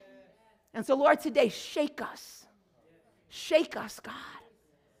And so, Lord, today, shake us. Shake us, God.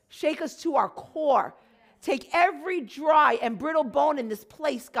 Shake us to our core. Take every dry and brittle bone in this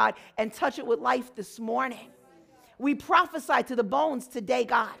place, God, and touch it with life this morning. We prophesy to the bones today,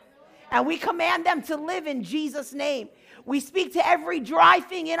 God, and we command them to live in Jesus' name. We speak to every dry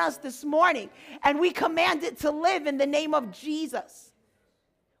thing in us this morning, and we command it to live in the name of Jesus.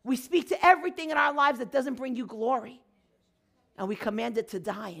 We speak to everything in our lives that doesn't bring you glory, and we command it to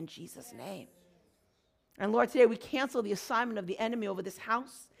die in Jesus' name. And Lord, today we cancel the assignment of the enemy over this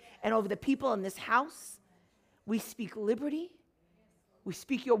house and over the people in this house. We speak liberty. We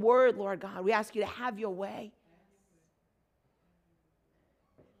speak your word, Lord God. We ask you to have your way.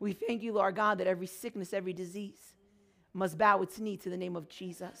 We thank you, Lord God, that every sickness, every disease must bow its knee to the name of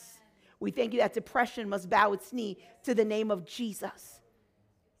Jesus. We thank you that depression must bow its knee to the name of Jesus.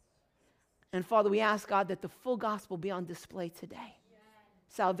 And Father, we ask, God, that the full gospel be on display today.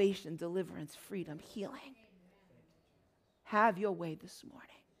 Salvation, deliverance, freedom, healing. Have your way this morning.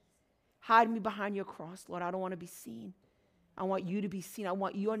 Hide me behind your cross, Lord. I don't want to be seen. I want you to be seen. I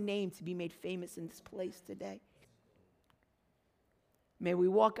want your name to be made famous in this place today. May we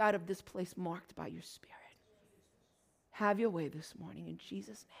walk out of this place marked by your Spirit. Have your way this morning in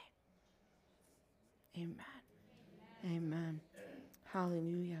Jesus' name. Amen. Amen.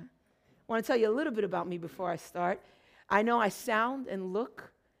 Hallelujah. I want to tell you a little bit about me before I start. I know I sound and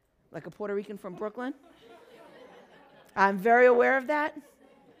look like a Puerto Rican from Brooklyn. I'm very aware of that,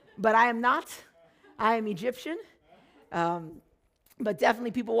 but I am not. I am Egyptian. But definitely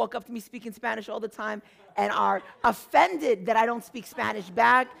people walk up to me speaking Spanish all the time and are offended that I don't speak Spanish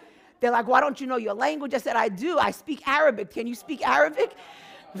back. They're like, why don't you know your language? I said, I do. I speak Arabic. Can you speak Arabic?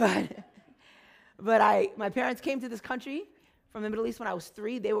 But my parents came to this country from the Middle East when I was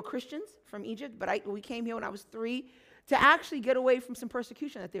 3. They were Christians from Egypt, but we came here when I was 3 to actually get away from some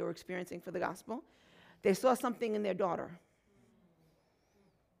persecution that they were experiencing for the gospel. They saw something in their daughter.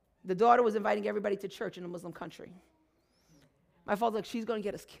 The daughter was inviting everybody to church in a Muslim country. My father's like, she's going to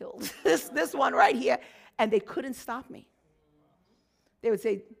get us killed. this one right here. And they couldn't stop me. They would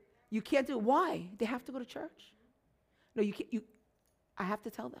say, you can't do it. Why? They have to go to church. No, you can't. I have to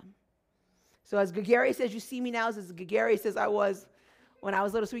tell them. So as Gregarious says, you see me now, as Gregarious says I was when I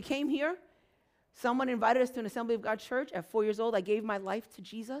was little. So we came here. Someone invited us to an Assembly of God church. At 4 years old, I gave my life to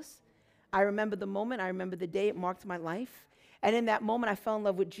Jesus. I remember the moment. I remember the day. It marked my life. And in that moment, I fell in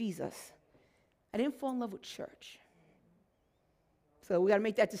love with Jesus. I didn't fall in love with church. So we got to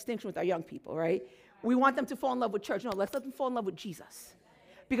make that distinction with our young people, right? We want them to fall in love with church. No, let's let them fall in love with Jesus.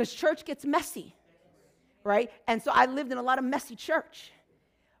 Because church gets messy, right? And so I lived in a lot of messy church.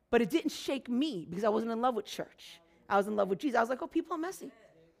 But it didn't shake me because I wasn't in love with church. I was in love with Jesus. I was like, oh, people are messy.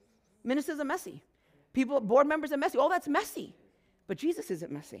 Ministers are messy. Board members are messy. All that's messy. But Jesus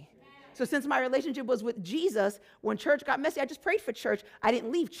isn't messy. So since my relationship was with Jesus, when church got messy, I just prayed for church. I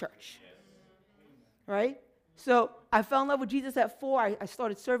didn't leave church, right? So I fell in love with Jesus at 4. I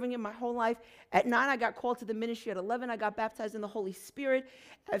started serving him my whole life. At 9, I got called to the ministry. At 11, I got baptized in the Holy Spirit.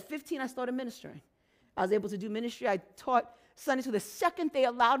 At 15, I started ministering. I was able to do ministry. I taught Sunday school. The second they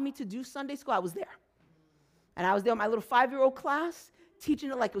allowed me to do Sunday school, I was there. And I was there with my little 5-year-old class, teaching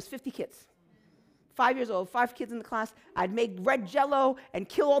it like it was 50 kids. 5 years old, 5 kids in the class. I'd make red Jell-O and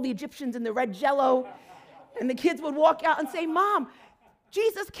kill all the Egyptians in the red Jell-O. And the kids would walk out and say, Mom,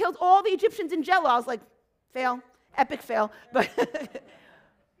 Jesus killed all the Egyptians in Jell-O. I was like, fail, epic fail. But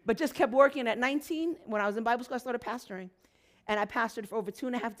just kept working. At 19, when I was in Bible school, I started pastoring. And I pastored for over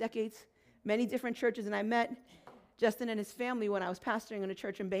 2.5 decades, many different churches. And I met Justin and his family when I was pastoring in a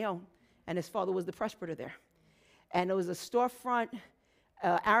church in Bayonne. And his father was the presbyter there. And it was a storefront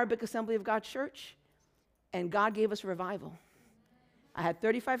Arabic Assembly of God church. And God gave us revival. I had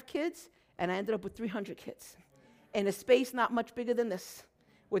 35 kids, and I ended up with 300 kids in a space not much bigger than this,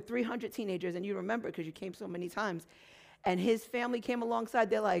 with 300 teenagers. And you remember because you came so many times. And his family came alongside.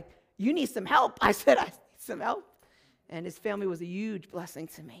 They're like, you need some help. I said, I need some help. And his family was a huge blessing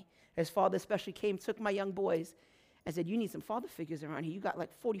to me. His father especially came, took my young boys, and said, you need some father figures around here. You got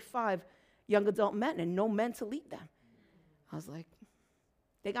like 45 young adult men and no men to lead them. I was like,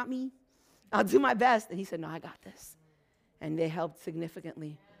 they got me. I'll do my best. And he said, no, I got this. And they helped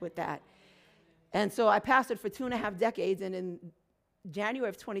significantly with that. And so I pastored for 2.5 decades. And in January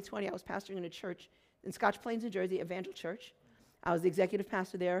of 2020, I was pastoring in a church in Scotch Plains, New Jersey, Evangel Church. I was the executive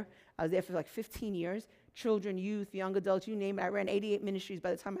pastor there. I was there for like 15 years. Children, youth, young adults, you name it. I ran 88 ministries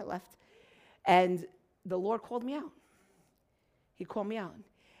by the time I left. And the Lord called me out. He called me out.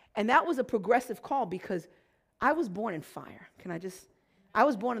 And that was a progressive call because I was born in fire. I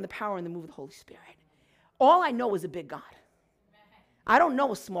was born in the power and the move of the Holy Spirit. All I know is a big God. I don't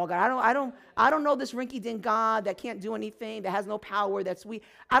know a small God. I don't know this rinky-dink God that can't do anything, that has no power, that's weak.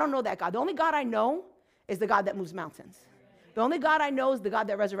 I don't know that God. The only God I know is the God that moves mountains. The only God I know is the God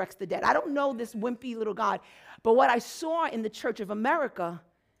that resurrects the dead. I don't know this wimpy little God. But what I saw in the Church of America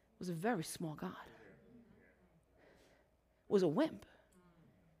was a very small God. Was a wimp.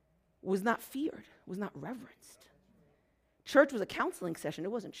 Was not feared. Was not reverenced. Church was a counseling session.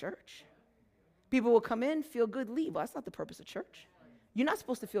 It wasn't church. People will come in, feel good, leave. Well, that's not the purpose of church. You're not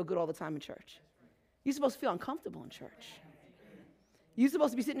supposed to feel good all the time in church. You're supposed to feel uncomfortable in church. You're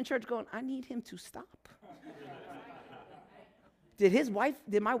supposed to be sitting in church going, I need him to stop.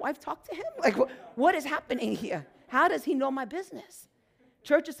 Did my wife talk to him? Like, what is happening here? How does he know my business?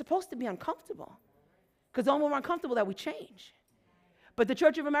 Church is supposed to be uncomfortable. Because the only when we're uncomfortable that we change. But the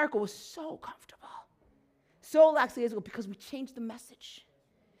Church of America was so comfortable. So lax years ago because we changed the message.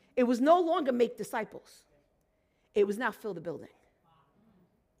 It was no longer make disciples. It was now fill the building.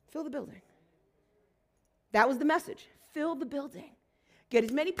 Fill the building. That was the message. Fill the building. Get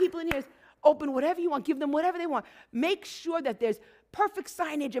as many people in here as open whatever you want. Give them whatever they want. Make sure that there's perfect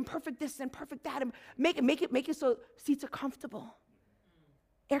signage and perfect this and perfect that. And make it so seats are comfortable.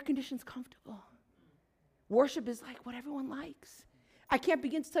 Air conditioning's comfortable. Worship is like what everyone likes. I can't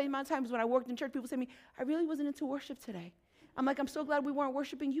begin to tell you the amount of times when I worked in church, people say to me, I really wasn't into worship today. I'm like, I'm so glad we weren't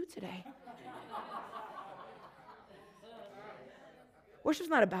worshiping you today. Worship's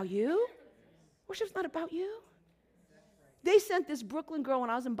not about you. Worship's not about you. They sent this Brooklyn girl when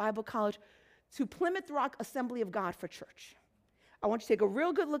I was in Bible college to Plymouth Rock Assembly of God for church. I want you to take a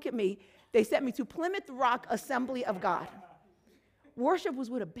real good look at me. They sent me to Plymouth Rock Assembly of God. Worship was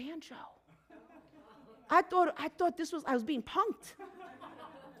with a banjo. I thought I was being punked.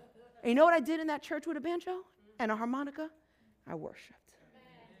 And you know what I did in that church with a banjo and a harmonica? I worshiped.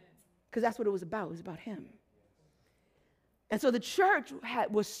 Because that's what it was about. It was about him. And so the church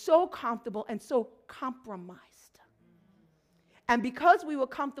was so comfortable and so compromised. And because we were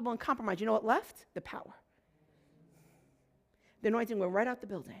comfortable and compromised, you know what left? The power. The anointing went right out the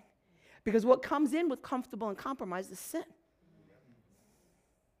building. Because what comes in with comfortable and compromised is sin.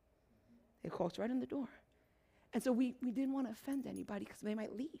 It walks right in the door. And so we didn't want to offend anybody because they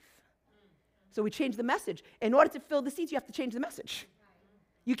might leave. So we changed the message. In order to fill the seats, you have to change the message.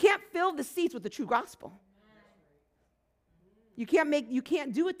 You can't fill the seats with the true gospel. You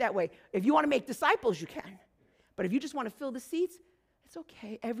can't do it that way. If you want to make disciples, you can. But if you just want to fill the seats, it's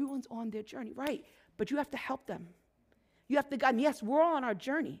okay. Everyone's on their journey, right? But you have to help them. You have to guide them. Yes, we're all on our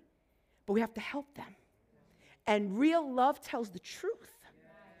journey, but we have to help them. And real love tells the truth.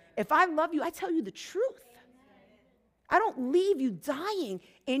 If I love you, I tell you the truth. I don't leave you dying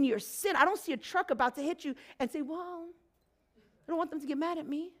in your sin. I don't see a truck about to hit you and say, well, I don't want them to get mad at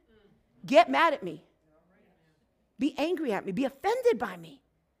me. Get mad at me. Be angry at me. Be offended by me.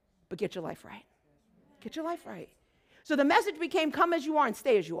 But get your life right. Get your life right. So the message became come as you are and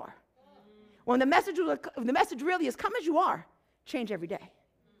stay as you are. When the message really is come as you are, change every day.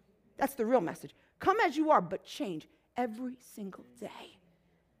 That's the real message. Come as you are, but change every single day.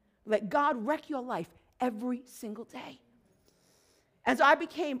 Let God wreck your life every single day. And so I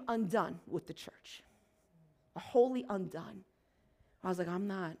became undone with the church. Wholly undone. I was like,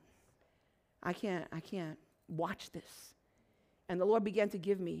 I can't watch this. And the Lord began to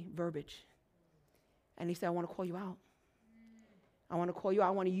give me verbiage. And he said, I want to call you out. I want to call you out.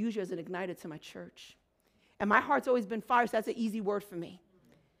 I want to use you as an igniter to my church. And my heart's always been fire, so that's an easy word for me.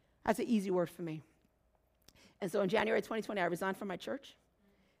 That's an easy word for me. And so in January 2020, I resigned from my church.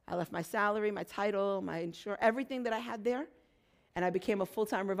 I left my salary, my title, my insurance, everything that I had there. And I became a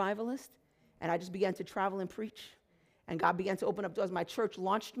full-time revivalist. And I just began to travel and preach. And God began to open up doors. My church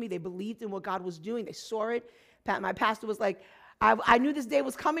launched me. They believed in what God was doing. They saw it. My pastor was like, I knew this day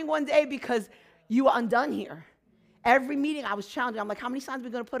was coming one day because you are undone here. Every meeting I was challenging. I'm like, how many signs are we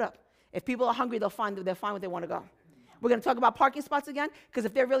going to put up? If people are hungry, they'll find where they want to go. We're going to talk about parking spots again, because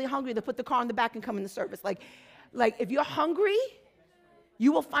if they're really hungry, they'll put the car in the back and come in the service. Like if you're hungry,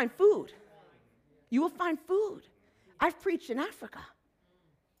 you will find food. You will find food. I've preached in Africa.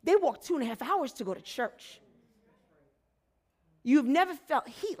 They walk 2.5 hours to go to church. You've never felt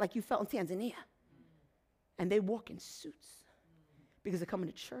heat like you felt in Tanzania. And they walk in suits because they're coming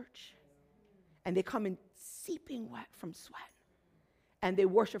to church. And they come in seeping wet from sweat. And they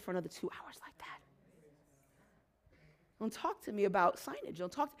worship for another 2 hours like that. Don't talk to me about signage.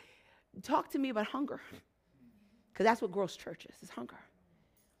 Don't talk to me about hunger. Because that's what grows churches, is hunger.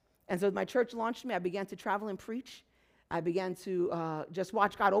 And so my church launched me. I began to travel and preach. I began to just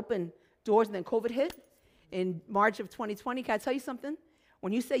watch God open doors, and then COVID hit in March of 2020. Can I tell you something?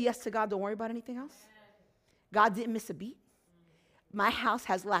 When you say yes to God, don't worry about anything else. God didn't miss a beat. My house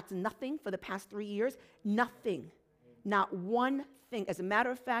has lacked nothing for the past 3 years. Nothing. Not one thing. As a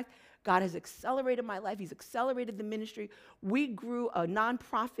matter of fact, God has accelerated my life. He's accelerated the ministry. We grew a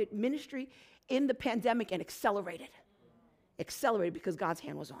nonprofit ministry in the pandemic and accelerated. Accelerated because God's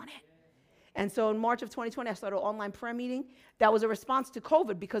hand was on it. And so in March of 2020, I started an online prayer meeting. That was a response to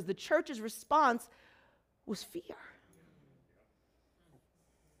COVID because the church's response was fear.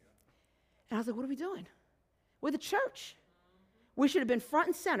 And I was like, what are we doing? We're the church. We should have been front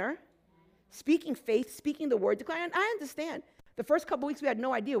and center, speaking faith, speaking the word, declaring. I understand. The first couple weeks, we had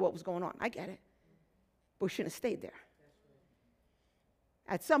no idea what was going on. I get it. But we shouldn't have stayed there.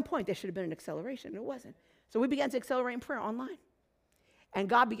 At some point, there should have been an acceleration, and it wasn't. So we began to accelerate in prayer online. And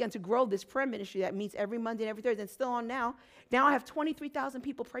God began to grow this prayer ministry that meets every Monday and every Thursday, and still on now. Now I have 23,000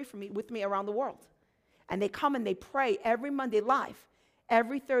 people pray for me, with me around the world. And they come and they pray every Monday live,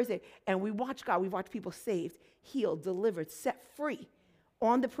 every Thursday. And we watch God. We watch people saved, healed, delivered, set free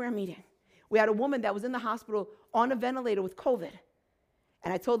on the prayer meeting. We had a woman that was in the hospital on a ventilator with COVID.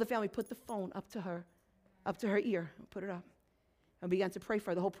 And I told the family, put the phone up to her ear, put it up. And we began to pray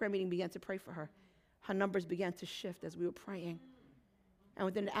for her. The whole prayer meeting began to pray for her. Her numbers began to shift as we were praying. And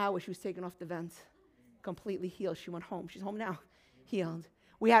within an hour, she was taken off the vent, completely healed. She went home. She's home now, healed.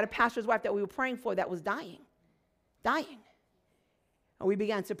 We had a pastor's wife that we were praying for that was dying. And we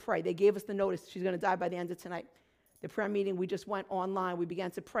began to pray. They gave us the notice. She's going to die by the end of tonight. The prayer meeting, we just went online. We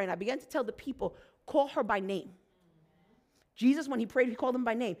began to pray. And I began to tell the people, call her by name. Jesus, when he prayed, he called them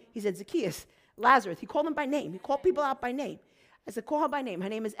by name. He said, Zacchaeus, Lazarus. He called them by name. He called people out by name. I said, call her by name. Her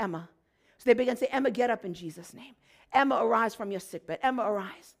name is Emma. So they began to say, Emma, get up in Jesus' name. Emma, arise from your sickbed. Emma,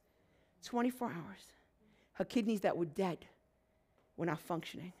 arise. 24 hours. Her kidneys that were dead were not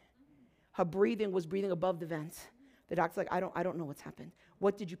functioning. Her breathing was breathing above the vents. The doctor's like, I don't know what's happened.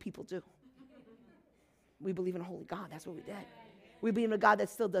 What did you people do? We believe in a holy God. That's what we did. We believe in a God that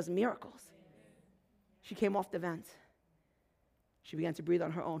still does miracles. She came off the vent. She began to breathe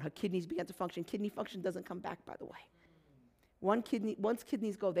on her own. Her kidneys began to function. Kidney function doesn't come back, by the way. Once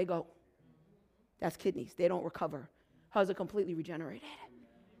kidneys go, they go. That's kidneys. They don't recover. Hers are completely regenerated.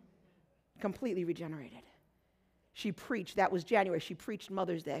 Completely regenerated. She preached. That was January. She preached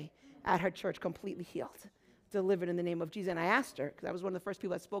Mother's Day at her church, completely healed, delivered in the name of Jesus. And I asked her, because I was one of the first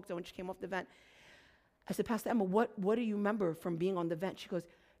people I spoke to when she came off the vent. I said, Pastor Emma, what do you remember from being on the vent? She goes,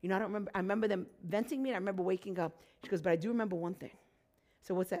 I don't remember. I remember them venting me, and I remember waking up. She goes, but I do remember one thing.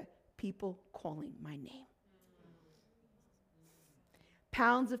 So what's that? People calling my name.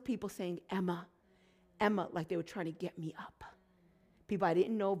 Pounds of people saying, Emma, Emma, like they were trying to get me up. People I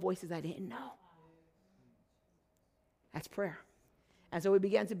didn't know, voices I didn't know. That's prayer. And so we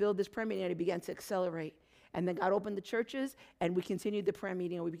began to build this prayer meeting, and it began to accelerate. And then God opened the churches, and we continued the prayer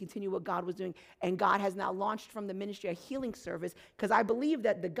meeting, and we continued what God was doing. And God has now launched from the ministry a healing service, because I believe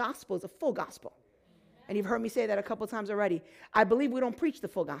that the gospel is a full gospel. And you've heard me say that a couple times already. I believe we don't preach the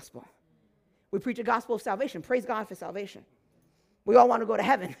full gospel. We preach a gospel of salvation. Praise God for salvation. We all want to go to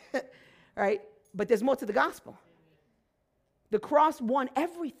heaven, right? But there's more to the gospel. The cross won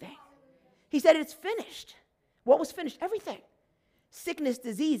everything. He said it's finished. What was finished? Everything. Sickness,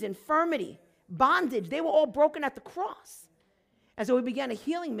 disease, infirmity, bondage, they were all broken at the cross. And so we began a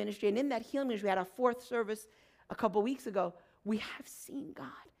healing ministry, and in that healing ministry, we had our fourth service a couple weeks ago. We have seen God.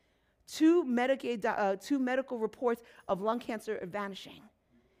 Two medical reports of lung cancer vanishing.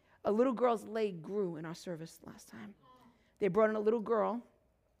 A little girl's leg grew in our service last time. They brought in a little girl,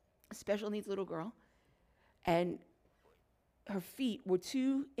 a special needs little girl, and her feet were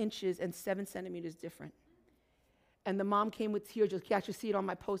 2 inches and 7 centimeters different. And the mom came with tears. You can actually see it on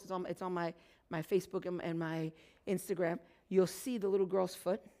my post. It's on my Facebook and my Instagram. You'll see the little girl's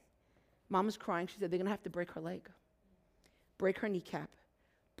foot. Mom was crying. She said they're going to have to break her leg, break her kneecap,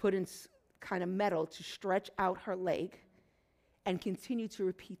 put in kind of metal to stretch out her leg, and continue to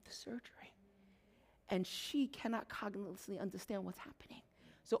repeat the surgery. And she cannot cognitively understand what's happening.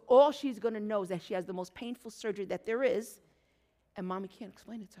 So all she's going to know is that she has the most painful surgery that there is, and mommy can't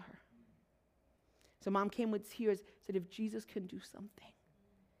explain it to her. So mom came with tears, said, if Jesus can do something,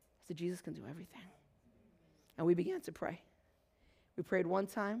 I said, Jesus can do everything. And we began to pray. We prayed one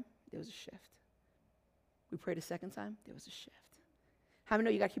time, there was a shift. We prayed a second time, there was a shift. How many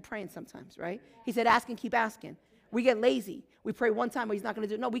know you got to keep praying sometimes, right? He said, ask and keep asking. We get lazy. We pray one time, but he's not going to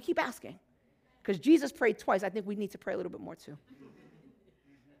do it. No, we keep asking. Because Jesus prayed twice. I think we need to pray a little bit more too.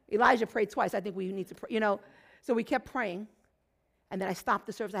 Elijah prayed twice. I think we need to pray. So we kept praying. And then I stopped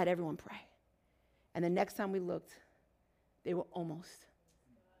the service. I had everyone pray. And the next time we looked, they were almost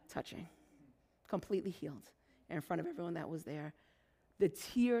touching, completely healed in front of everyone that was there. The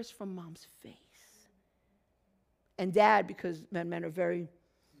tears from mom's face. And Dad, because men are very,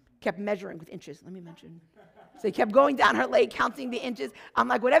 kept measuring with inches. Let me mention. So he kept going down her leg, counting the inches. I'm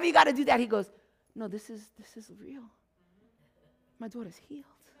like, whatever you got to do, Dad. He goes, no, this is real. My daughter's healed.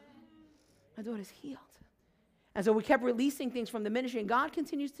 My daughter's healed. And so we kept releasing things from the ministry, and God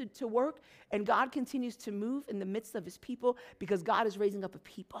continues to work, and God continues to move in the midst of his people because God is raising up a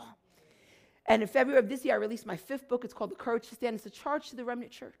people. And in February of this year, I released my 5th book. It's called The Courage to Stand. It's a charge to the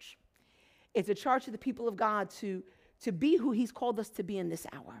remnant church. It's a charge to the people of God to be who he's called us to be in this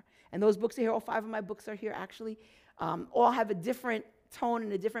hour. And those books are here. All 5 of my books are here, actually. All have a different tone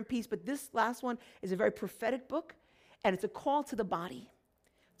and a different piece, but this last one is a very prophetic book, and it's a call to the body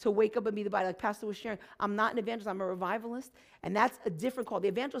to wake up and be the body. Like Pastor was sharing, I'm not an evangelist, I'm a revivalist, and that's a different call. The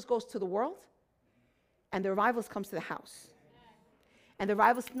evangelist goes to the world, and the revivalist comes to the house. And the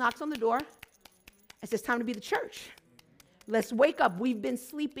revivalist knocks on the door and says, time to be the church. Let's wake up. We've been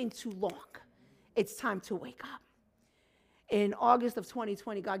sleeping too long. It's time to wake up. In August of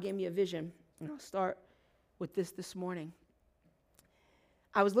 2020, God gave me a vision, and I'll start with this morning.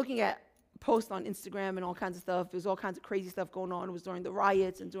 I was looking at posts on Instagram and all kinds of stuff. There's all kinds of crazy stuff going on. It was during the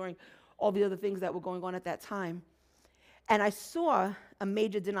riots and during all the other things that were going on at that time. And I saw a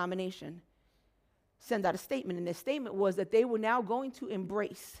major denomination send out a statement, and their statement was that they were now going to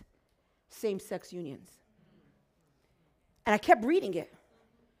embrace same-sex unions. And I kept reading it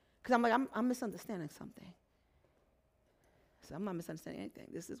because I'm like, I'm misunderstanding something. So I'm not misunderstanding anything.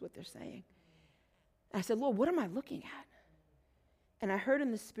 This is what they're saying. And I said, Lord, what am I looking at? And I heard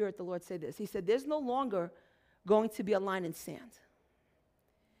in the Spirit the Lord say this. He said, there's no longer going to be a line in sand.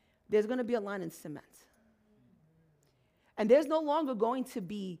 There's going to be a line in cement. And there's no longer going to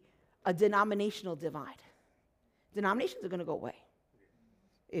be a denominational divide. Denominations are going to go away.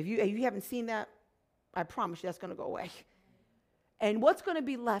 If you haven't seen that, I promise you that's going to go away. And what's going to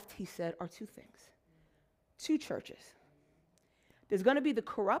be left, he said, are 2 things. 2 churches. There's going to be the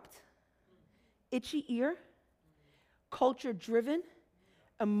corrupt, itchy ear, culture-driven,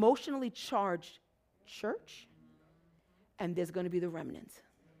 emotionally charged church, and there's going to be the remnant.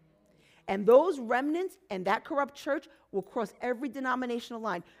 And those remnants and that corrupt church will cross every denominational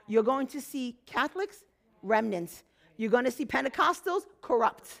line. You're going to see Catholics, remnants. You're going to see Pentecostals,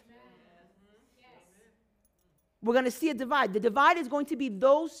 corrupt. We're going to see a divide. The divide is going to be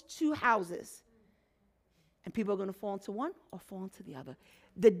those 2 houses. And people are going to fall into one or fall into the other.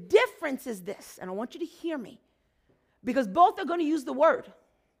 The difference is this, and I want you to hear me, because both are going to use the word.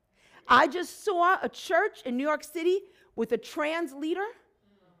 I just saw a church in New York City with a trans leader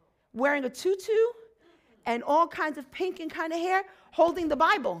wearing a tutu and all kinds of pink and kind of hair, holding the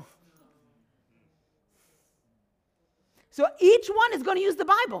Bible. So each one is going to use the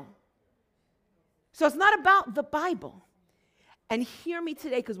Bible. So it's not about the Bible. And hear me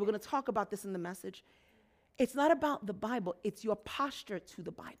today, because we're going to talk about this in the message. It's not about the Bible. It's your posture to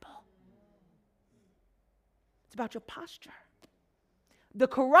the Bible. It's about your posture. The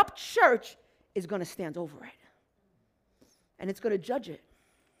corrupt church is going to stand over it. And it's going to judge it.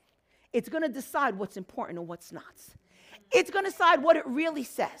 It's going to decide what's important and what's not. It's going to decide what it really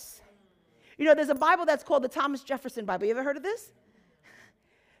says. You know, there's a Bible that's called the Thomas Jefferson Bible. You ever heard of this?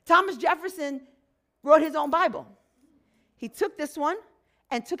 Thomas Jefferson wrote his own Bible. He took this one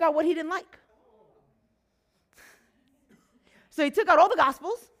and took out what he didn't like. So he took out all the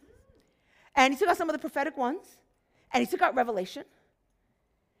Gospels, and he took out some of the prophetic ones, and he took out Revelation,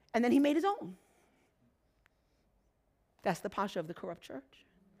 and then he made his own. That's the posture of the corrupt church.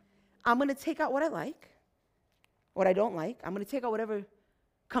 I'm going to take out what I like, what I don't like. I'm going to take out whatever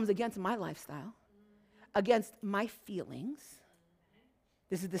comes against my lifestyle, against my feelings.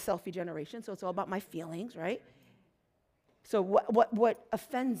 This is the selfie generation, so it's all about my feelings, right? So what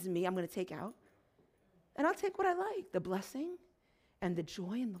offends me, I'm going to take out. And I'll take what I like, the blessing and the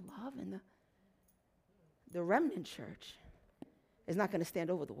joy and the love. And the remnant church is not going to stand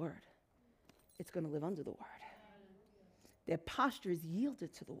over the word. It's going to live under the word. Their posture is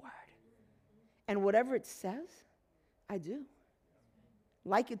yielded to the word. And whatever it says, I do.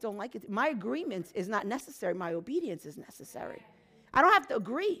 Like it, don't like it. My agreement is not necessary. My obedience is necessary. I don't have to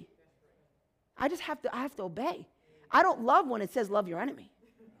agree. I have to obey. I don't love when it says love your enemy.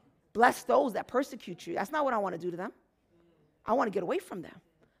 Bless those that persecute you. That's not what I want to do to them. I want to get away from them.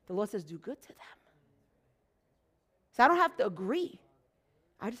 The Lord says do good to them. So I don't have to agree.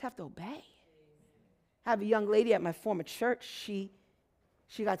 I just have to obey. I have a young lady at my former church. She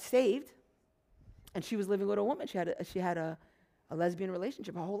got saved, and she was living with a woman. She had a lesbian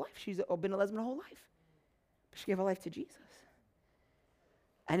relationship her whole life. She's been a lesbian her whole life. But she gave her life to Jesus.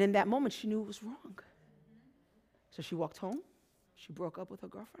 And in that moment, she knew it was wrong. So she walked home. She broke up with her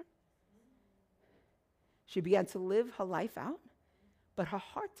girlfriend. She began to live her life out, but her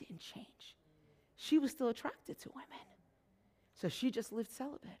heart didn't change. She was still attracted to women. So she just lived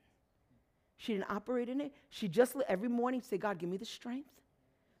celibate. She didn't operate in it. She just every morning say, God, give me the strength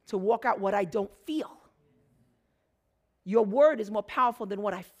to walk out what I don't feel. Your word is more powerful than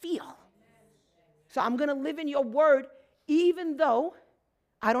what I feel. So I'm going to live in your word even though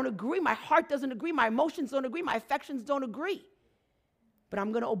I don't agree. My heart doesn't agree. My emotions don't agree. My affections don't agree. But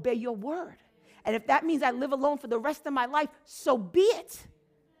I'm going to obey your word. And if that means I live alone for the rest of my life, so be it.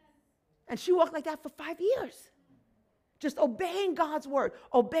 And she walked like that for 5 years. Just obeying God's word,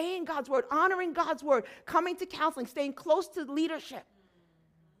 honoring God's word, coming to counseling, staying close to leadership.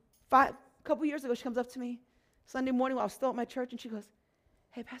 A couple years ago, she comes up to me Sunday morning while I was still at my church, and she goes,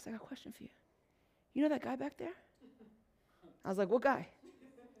 hey, Pastor, I got a question for you. You know that guy back there? I was like, what guy?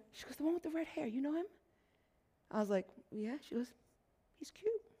 She goes, the one with the red hair. You know him? I was like, yeah. She goes, he's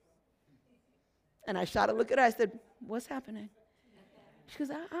cute. And I shot a look at her. I said, what's happening? She goes,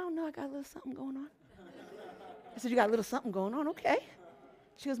 I don't know. I got a little something going on. I said, you got a little something going on? Okay.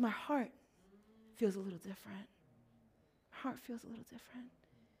 She goes, my heart feels a little different. My heart feels a little different.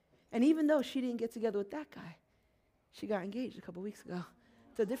 And even though she didn't get together with that guy, she got engaged a couple weeks ago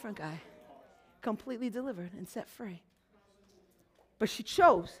to a different guy, completely delivered and set free. But she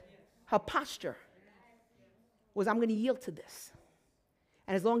chose, her posture was, I'm going to yield to this.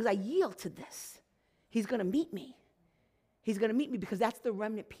 And as long as I yield to this, he's going to meet me. He's going to meet me because that's the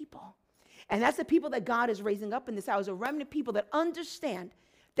remnant people. And that's the people that God is raising up in this hour, is a remnant people that understand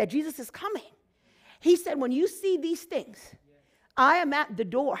that Jesus is coming. He said, when you see these things, I am at the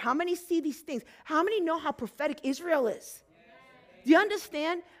door. How many see these things? How many know how prophetic Israel is? Do you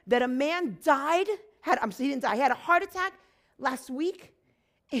understand that a man died? He didn't die. He had a heart attack last week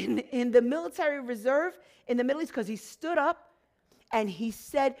in the military reserve in the Middle East because he stood up and he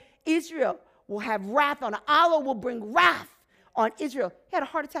said, Israel will have wrath on it. Allah will bring wrath on Israel. He had a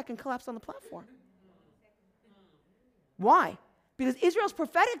heart attack and collapsed on the platform. Why? Because Israel's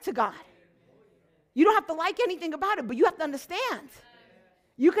prophetic to God. You don't have to like anything about it, but you have to understand.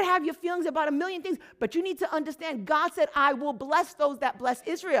 You can have your feelings about a million things, but you need to understand God said, I will bless those that bless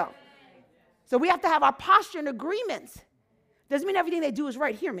Israel. So we have to have our posture in agreement. Doesn't mean everything they do is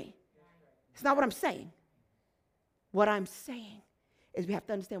right. Hear me. It's not what I'm saying. What I'm saying is we have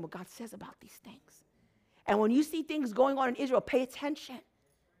to understand what God says about these things. And when you see things going on in Israel, pay attention.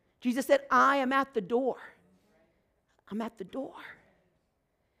 Jesus said, I am at the door. I'm at the door.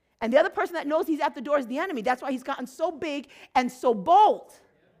 And the other person that knows he's at the door is the enemy. That's why he's gotten so big and so bold.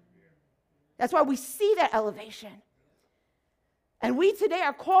 That's why we see that elevation. And we today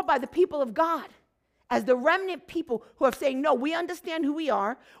are called by the people of God as the remnant people who are saying, no, we understand who we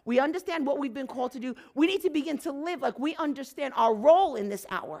are. We understand what we've been called to do. We need to begin to live like we understand our role in this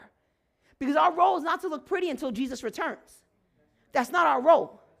hour. Because our role is not to look pretty until Jesus returns. That's not our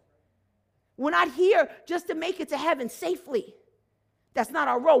role. We're not here just to make it to heaven safely. That's not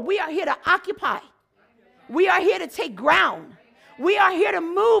our role. We are here to occupy. We are here to take ground. We are here to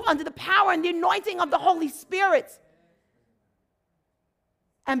move under the power and the anointing of the Holy Spirit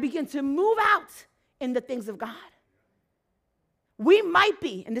and begin to move out in the things of God. We might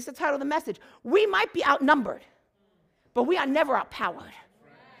be, and this is the title of the message, we might be outnumbered, but we are never outpowered.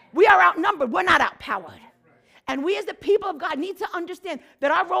 We are outnumbered. We're not outpowered. And we as the people of God need to understand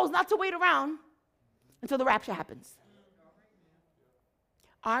that our role is not to wait around until the rapture happens.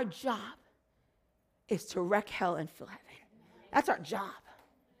 Our job is to wreck hell and fill heaven. That's our job.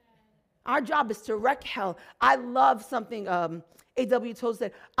 Our job is to wreck hell. I love something A.W. Tozer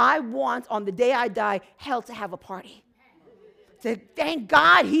said, I want on the day I die, hell to have a party. To thank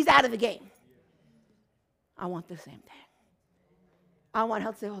God he's out of the game. I want the same thing. I want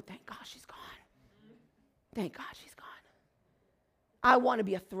hell to say, oh, thank God she's gone. Thank God she's gone. I want to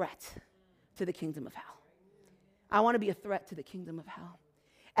be a threat to the kingdom of hell. I want to be a threat to the kingdom of hell.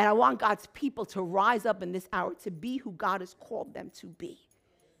 And I want God's people to rise up in this hour to be who God has called them to be.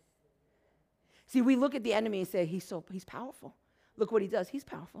 See, we look at the enemy and say, he's powerful. Look what he does. He's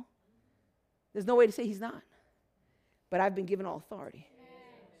powerful. There's no way to say he's not. But I've been given all authority.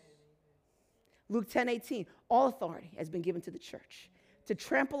 Luke 10:18, all authority has been given to the church to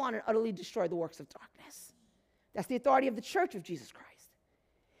trample on and utterly destroy the works of darkness. That's the authority of the church of Jesus Christ.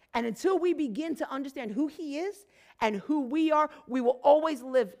 And until we begin to understand who he is and who we are, we will always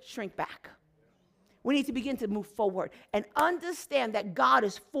shrink back. We need to begin to move forward and understand that God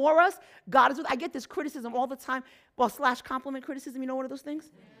is for us. God is with us. I get this criticism all the time. Well, / compliment criticism, you know one of those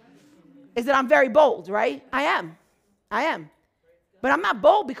things? Is that I'm very bold, right? I am. But I'm not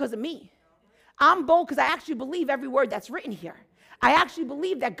bold because of me. I'm bold because I actually believe every word that's written here. I actually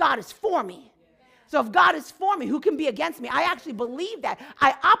believe that God is for me. So if God is for me, who can be against me? I actually believe that.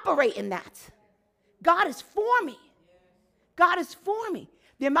 I operate in that. God is for me. God is for me.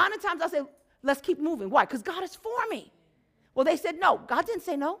 The amount of times I say, let's keep moving. Why? Because God is for me. Well, they said no. God didn't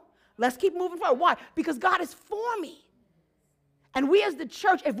say no. Let's keep moving forward. Why? Because God is for me. And we as the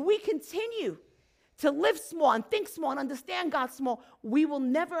church, if we continue to live small and think small and understand God small, we will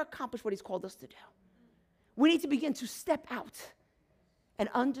never accomplish what he's called us to do. We need to begin to step out and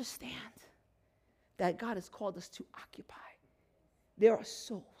understand that God has called us to occupy. There are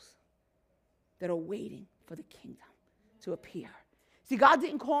souls that are waiting for the kingdom to appear. See, God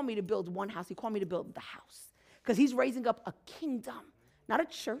didn't call me to build one house. He called me to build the house. Because he's raising up a kingdom, not a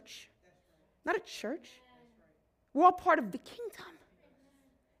church. Not a church. We're all part of the kingdom.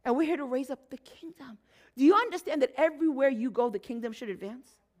 And we're here to raise up the kingdom. Do you understand that everywhere you go, the kingdom should advance?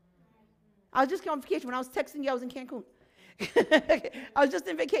 I was just on vacation. When I was texting you, I was in Cancun. I was just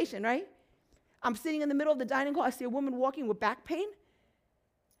in vacation, right? I'm sitting in the middle of the dining hall. I see a woman walking with back pain.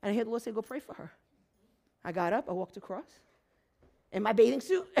 And I hear the Lord say, go pray for her. I got up. I walked across in my bathing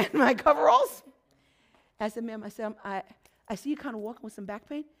suit and my coveralls. I said, ma'am, I see you kind of walking with some back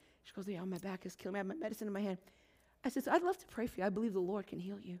pain. She goes, yeah, my back is killing me. I have my medicine in my hand. I said, so I'd love to pray for you. I believe the Lord can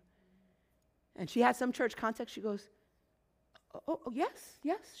heal you. And she had some church context. She goes, oh, yes,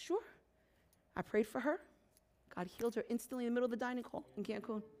 sure. I prayed for her. God healed her instantly in the middle of the dining hall in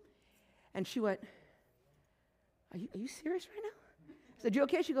Cancun. And she went, are you serious right now? I said, you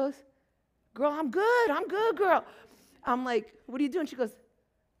okay? She goes, girl, I'm good, girl. I'm like, what are you doing? She goes,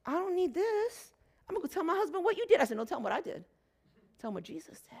 I don't need this. I'm going to go tell my husband what you did. I said, no, tell him what I did. Tell him what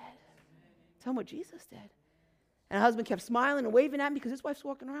Jesus did. Tell him what Jesus did. And her husband kept smiling and waving at me because his wife's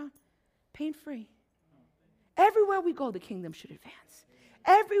walking around pain-free. Everywhere we go, the kingdom should advance.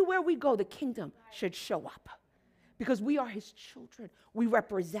 Everywhere we go, the kingdom should show up because we are his children. We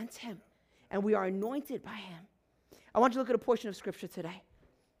represent him, and we are anointed by him. I want you to look at a portion of Scripture today.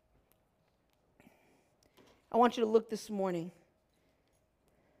 I want you to look this morning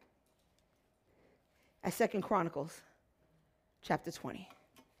at 2 Chronicles chapter 20.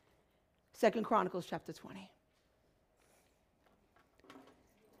 2 Chronicles chapter 20.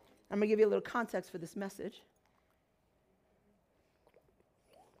 I'm going to give you a little context for this message.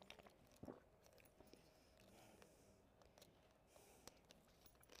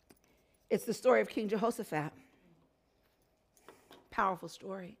 It's the story of King Jehoshaphat. Powerful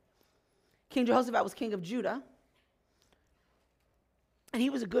story. King Jehoshaphat was king of Judah. And he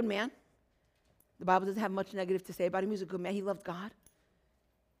was a good man. The Bible doesn't have much negative to say about him. He was a good man. He loved God.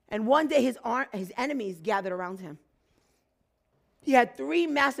 And one day his enemies gathered around him. He had 3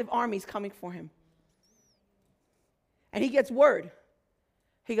 massive armies coming for him. And he gets word.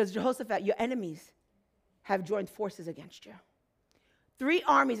 He goes, Jehoshaphat, your enemies have joined forces against you. 3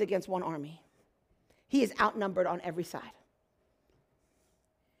 armies against 1 army. He is outnumbered on every side.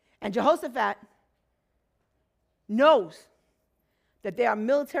 And Jehoshaphat knows that they are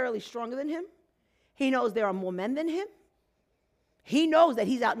militarily stronger than him. He knows there are more men than him. He knows that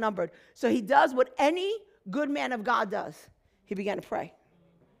he's outnumbered. So he does what any good man of God does. He began to pray.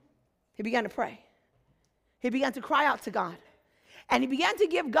 He began to pray. He began to cry out to God. And he began to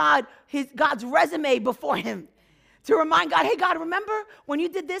give God God's resume before him. To remind God, hey, God, remember when you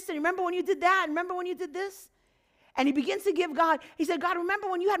did this? And remember when you did that? And remember when you did this? And he begins to give God, he said, God, remember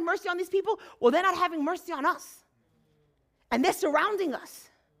when you had mercy on these people? Well, they're not having mercy on us. And they're surrounding us.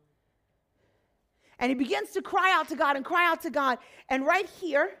 And he begins to cry out to God and cry out to God. And right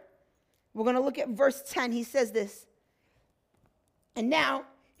here, we're going to look at verse 10. He says this. And now,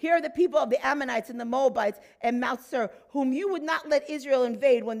 here are the people of the Ammonites and the Moabites and Mount Seir, whom you would not let Israel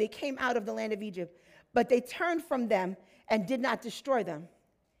invade when they came out of the land of Egypt. But they turned from them and did not destroy them.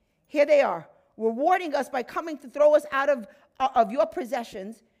 Here they are, rewarding us by coming to throw us out of your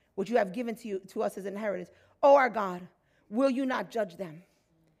possessions, which you have given to us as inheritance. O our God, will you not judge them?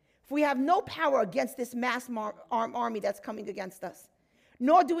 For we have no power against this mass army that's coming against us,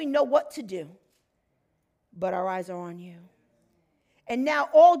 nor do we know what to do, but our eyes are on you. And now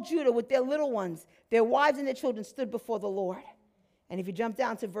all Judah with their little ones, their wives and their children stood before the Lord. And if you jump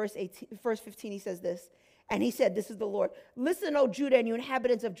down to verse 15, he says this. And he said, this is the Lord. Listen, O Judah, and you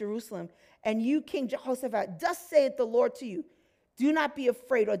inhabitants of Jerusalem, and you, King Jehoshaphat, thus saith the Lord to you, do not be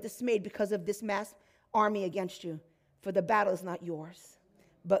afraid or dismayed because of this mass army against you, for the battle is not yours,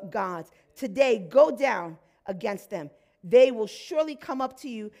 but God's. Today, go down against them. They will surely come up to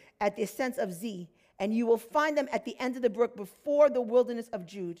you at the ascents of Z, and you will find them at the end of the brook before the wilderness of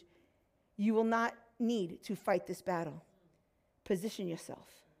Jude. You will not need to fight this battle. Position yourself.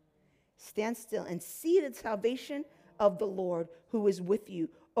 Stand still and see the salvation of the Lord who is with you.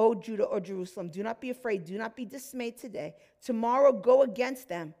 O Judah or Jerusalem, do not be afraid, do not be dismayed today. Tomorrow go against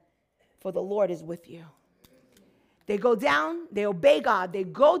them, for the Lord is with you. They go down, they obey God, they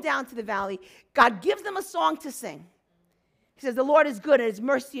go down to the valley. God gives them a song to sing. He says, the Lord is good and his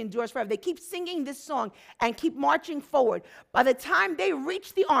mercy endures forever. They keep singing this song and keep marching forward. By the time they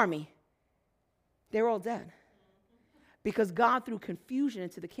reach the army, they're all dead. Because God threw confusion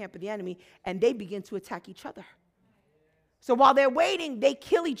into the camp of the enemy and they begin to attack each other. So while they're waiting, they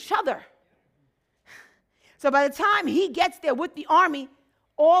kill each other. So by the time he gets there with the army,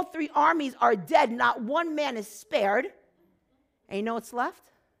 all three armies are dead. Not one man is spared. And you know what's left?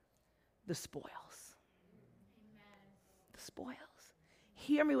 The spoils. Amen. The spoils.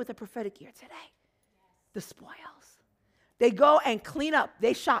 Hear me with a prophetic ear today. The spoils. They go and clean up.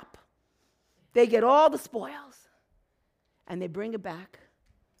 They shop. They get all the spoils. And they bring it back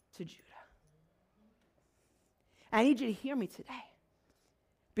to Judah. I need you to hear me today.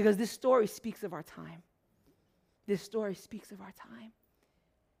 Because this story speaks of our time. This story speaks of our time.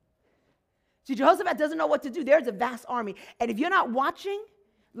 See, Jehoshaphat doesn't know what to do. There's a vast army. And if you're not watching,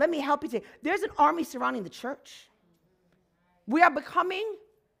 let me help you today. There's an army surrounding the church. We are becoming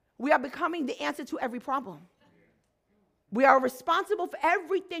the answer to every problem. We are responsible for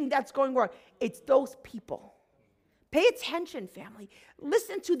everything that's going wrong. It's those people. Pay attention, family.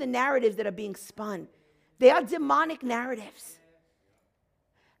 Listen to the narratives that are being spun. They are demonic narratives.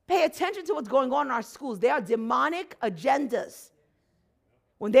 Pay attention to what's going on in our schools. They are demonic agendas.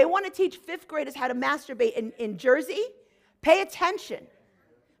 When they want to teach fifth graders how to masturbate in Jersey, pay attention.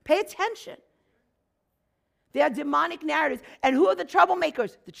 Pay attention. They are demonic narratives. And who are the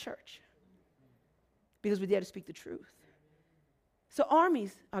troublemakers? The church. Because we dare to speak the truth. So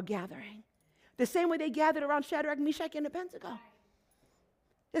armies are gathering. The same way they gathered around Shadrach, Meshach, and Abednego.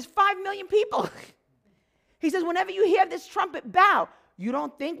 There's 5 million people. He says, whenever you hear this trumpet, bow. You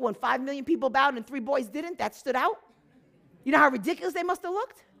don't think when 5 million people bowed and 3 boys didn't, that stood out? You know how ridiculous they must have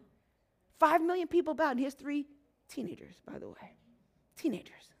looked? 5 million people bowed. And here's 3 teenagers, by the way.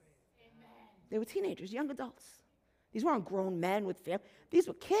 Teenagers. Amen. They were teenagers, young adults. These weren't grown men with families. These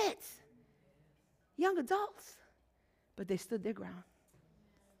were kids, young adults. But they stood their ground.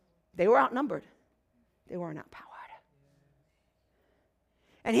 They were outnumbered. They weren't outpowered.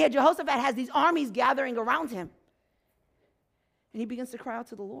 And here Jehoshaphat has these armies gathering around him. And he begins to cry out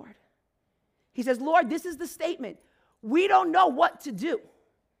to the Lord. He says, Lord, this is the statement. We don't know what to do,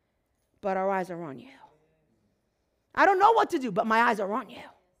 but our eyes are on you. I don't know what to do, but my eyes are on you.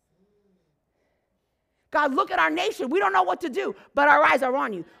 God, look at our nation. We don't know what to do, but our eyes are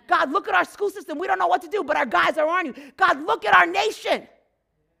on you. God, look at our school system. We don't know what to do, but our eyes are on you. God, look at our nation.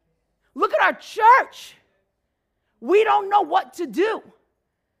 Look at our church. We don't know what to do,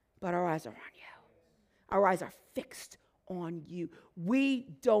 but our eyes are on you. Our eyes are fixed on you. We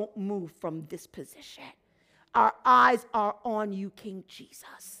don't move from this position. Our eyes are on you, King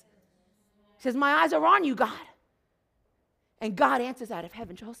Jesus. He says, my eyes are on you, God. And God answers out of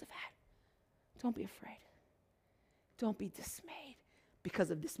heaven, Jehoshaphat, don't be afraid. Don't be dismayed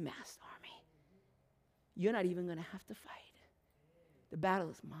because of this massed army. You're not even going to have to fight. The battle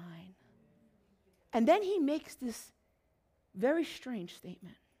is mine. And then he makes this very strange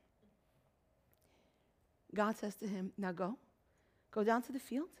statement. God says to him, now go down to the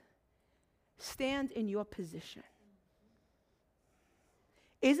field, stand in your position.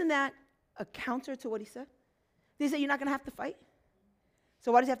 Isn't that a counter to what he said? He said, you're not going to have to fight.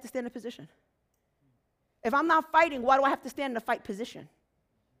 So why does he have to stand in a position? If I'm not fighting, why do I have to stand in a fight position?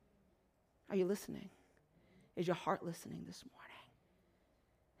 Are you listening? Is your heart listening this morning?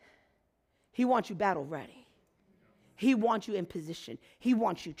 He wants you battle ready. He wants you in position. He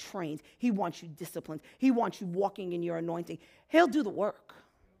wants you trained. He wants you disciplined. He wants you walking in your anointing. He'll do the work,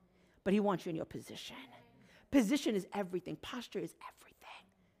 but he wants you in your position. Position is everything. Posture is everything.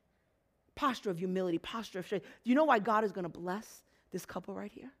 Posture of humility, posture of strength. Do you know why God is going to bless this couple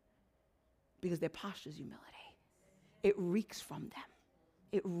right here? Because their posture is humility. It reeks from them.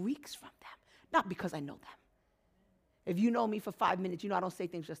 It reeks from them. Not because I know them. If you know me for 5 minutes, you know I don't say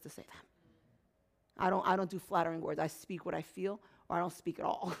things just to say them. I don't do flattering words. I speak what I feel, or I don't speak at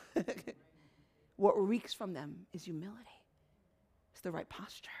all. What reeks from them is humility. It's the right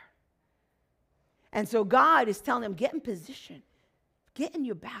posture. And so God is telling them, get in position. Get in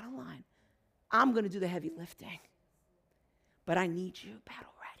your battle line. I'm going to do the heavy lifting. But I need you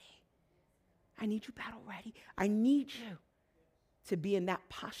battle ready. I need you battle ready. I need you to be in that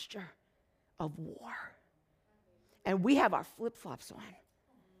posture of war. And we have our flip-flops on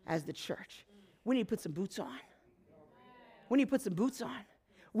as the church. We need to put some boots on. We need to put some boots on.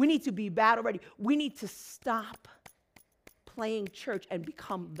 We need to be battle ready. We need to stop playing church and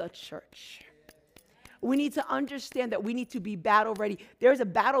become the church. We need to understand that we need to be battle ready. There's a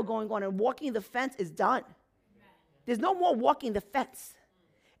battle going on, and walking the fence is done. There's no more walking the fence.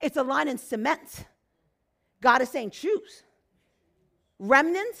 It's a line in cement. God is saying, choose.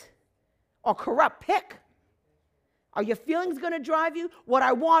 Remnant or corrupt, pick. Are your feelings going to drive you? What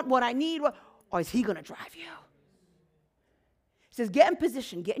I want, what I need, or is he going to drive you? He says, get in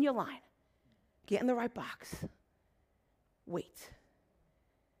position, get in your line, get in the right box, wait.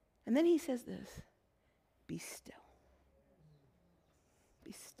 And then he says this, be still.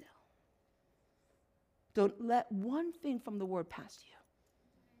 Be still. Don't let one thing from the word pass you.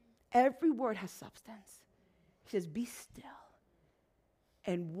 Every word has substance. He says, be still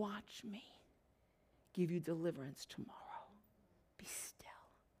and watch me give you deliverance tomorrow. Be still.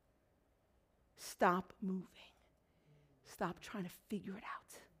 Stop moving. Stop trying to figure it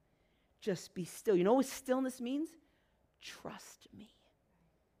out. Just be still. You know what stillness means? Trust me.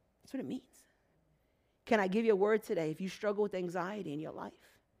 That's what it means. Can I give you a word today? If you struggle with anxiety in your life,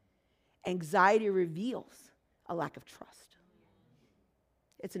 anxiety reveals a lack of trust.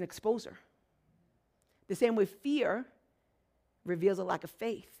 It's an exposer. The same way fear reveals a lack of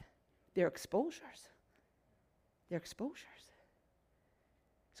faith. They're exposures. They're exposures.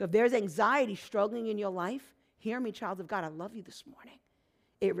 So if there's anxiety struggling in your life, hear me, child of God, I love you this morning.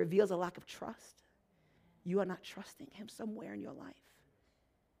 It reveals a lack of trust. You are not trusting him somewhere in your life.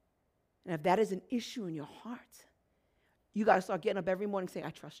 And if that is an issue in your heart, you got to start getting up every morning saying, I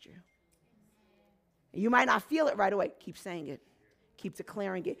trust you. And you might not feel it right away. Keep saying it. Keep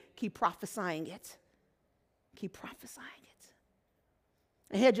declaring it. Keep prophesying it. Keep prophesying it.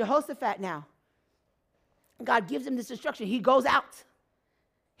 And here, Jehoshaphat now, God gives him this instruction. He goes out.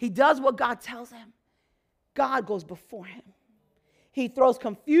 He does what God tells him. God goes before him. He throws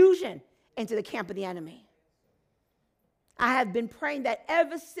confusion into the camp of the enemy. I have been praying that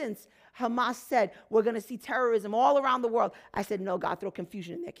ever since Hamas said, we're going to see terrorism all around the world. I said, no, God, throw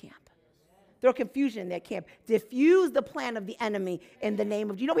confusion in their camp. Throw confusion in their camp. Diffuse the plan of the enemy in the name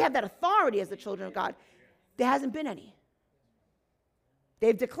of, you know, we have that authority as the children of God. There hasn't been any.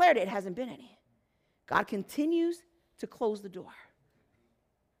 They've declared it hasn't been any. God continues to close the door.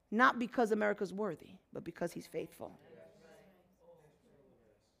 Not because America's worthy, but because he's faithful.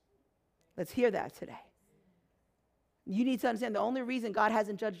 Let's hear that today. You need to understand the only reason God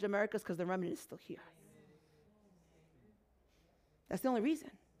hasn't judged America is because the remnant is still here. That's the only reason.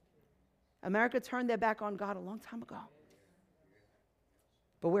 America turned their back on God a long time ago.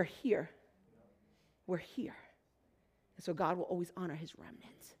 But we're here. We're here. And so God will always honor his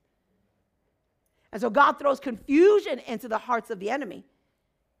remnant. And so God throws confusion into the hearts of the enemy.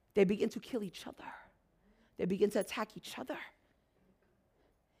 They begin to kill each other. They begin to attack each other.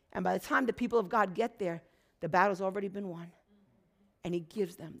 And by the time the people of God get there, the battle's already been won. And he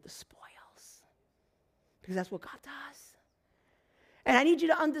gives them the spoils. Because that's what God does. And I need you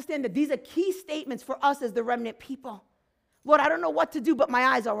to understand that these are key statements for us as the remnant people. Lord, I don't know what to do, but my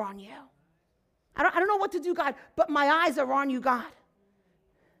eyes are on you. I don't know what to do, God, but my eyes are on you, God.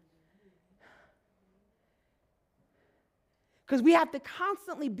 Because we have to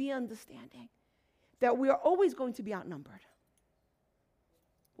constantly be understanding that we are always going to be outnumbered.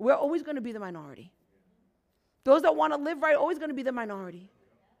 We're always going to be the minority. Those that want to live right are always going to be the minority.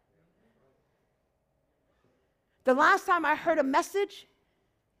 The last time I heard a message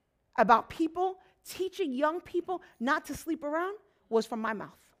about people teaching young people not to sleep around was from my mouth.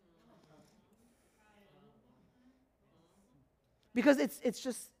 Because it's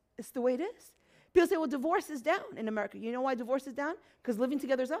the way it is. People say, well, divorce is down in America. You know why divorce is down? Because living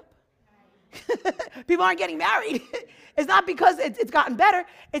together is up. People aren't getting married. It's not because it's gotten better.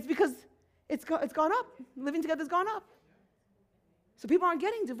 It's because it's gone up. Living together has gone up. So people aren't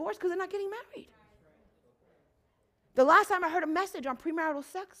getting divorced because they're not getting married. The last time I heard a message on premarital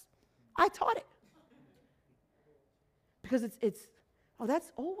sex, I taught it. Because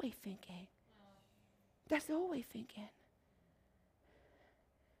that's old way thinking. That's the old way thinking.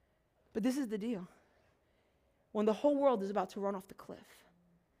 But this is the deal. When the whole world is about to run off the cliff,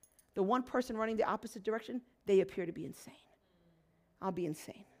 the one person running the opposite direction, they appear to be insane. I'll be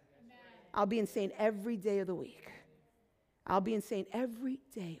insane. I'll be insane every day of the week. I'll be insane every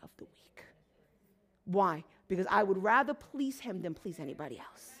day of the week. Why? Because I would rather please him than please anybody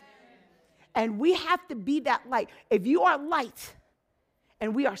else. And we have to be that light. If you are light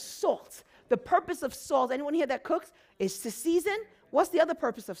and we are salt, the purpose of salt, anyone here that cooks, is to season. What's the other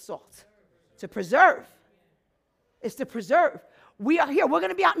purpose of salt? To preserve. It's to preserve. We are here. We're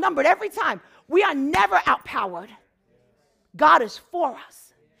going to be outnumbered every time. We are never outpowered. God is for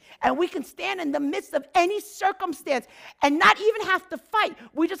us. And we can stand in the midst of any circumstance and not even have to fight.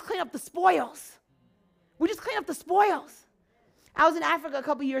 We just clean up the spoils. We just clean up the spoils. I was in Africa a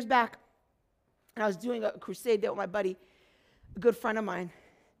couple years back, and I was doing a crusade there with my buddy, a good friend of mine,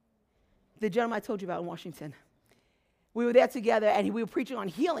 the gentleman I told you about in Washington. We were there together, and we were preaching on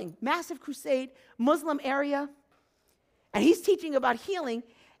healing. Massive crusade, Muslim area. And he's teaching about healing,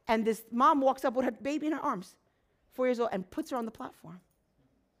 and this mom walks up with her baby in her arms, 4 years old, and puts her on the platform.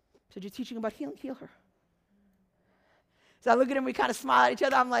 Said, you're teaching about healing, heal her. So I look at him, we kind of smile at each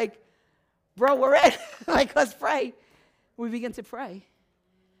other. I'm like, bro, we're in. Like, let's pray. We begin to pray.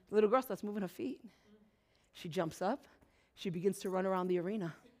 The little girl starts moving her feet. She jumps up. She begins to run around the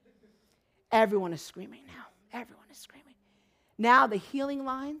arena. Everyone is screaming now. Everyone is screaming. Now the healing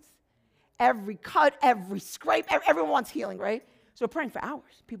lines, every cut, every scrape, everyone wants healing, right? So we're praying for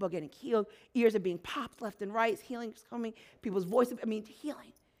hours. People are getting healed. Ears are being popped left and right. Healing is coming. People's voices,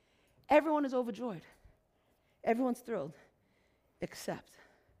 healing. Everyone is overjoyed. Everyone's thrilled, except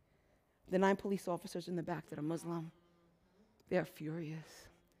the 9 police officers in the back that are Muslim. They are furious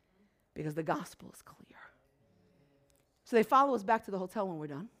because the gospel is clear. So they follow us back to the hotel when we're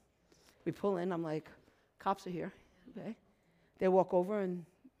done. We pull in. I'm like, cops are here. Okay. They walk over and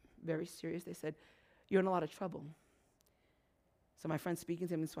very serious. They said, you're in a lot of trouble. So my friend's speaking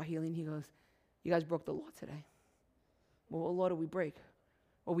to him in Swahili, and he goes, you guys broke the law today. Well, what law did we break?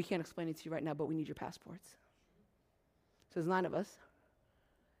 Well, we can't explain it to you right now, but we need your passports. So there's 9 of us.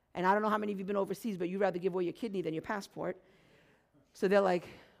 And I don't know how many of you have been overseas, but you'd rather give away your kidney than your passport. So they're like,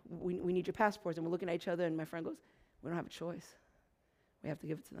 we need your passports. And we're looking at each other, and my friend goes, we don't have a choice. We have to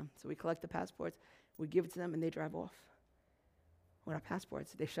give it to them. So we collect the passports, we give it to them, and they drive off with our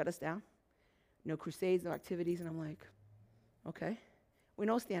passports. They shut us down. No crusades, no activities. And I'm like, okay. We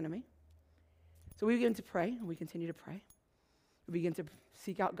know it's the enemy. So we begin to pray, and we continue to pray. We begin to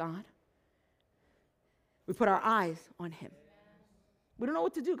seek out God. We put our eyes on him. We don't know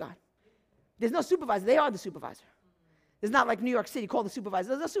what to do, God. There's no supervisor. They are the supervisor. It's not like New York City, call the supervisor.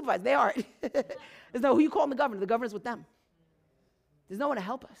 There's no supervisor. They are it. There's no who you calling the governor. The governor's with them. There's no one to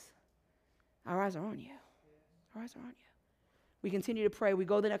help us. Our eyes are on you. Our eyes are on you. We continue to pray. We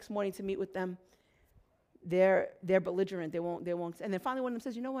go the next morning to meet with them. They're belligerent. They won't. And then finally one of them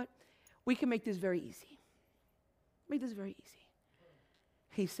says, you know what? We can make this very easy. Make this very easy.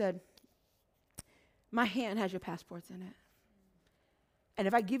 He said, my hand has your passports in it. And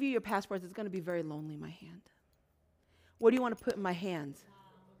if I give you your passports, it's going to be very lonely, my hand. What do you want to put in my hand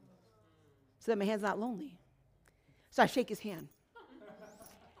so that my hand's not lonely? So I shake his hand.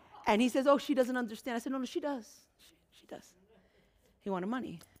 And he says, oh, she doesn't understand. I said, no, she does. She does. He wanted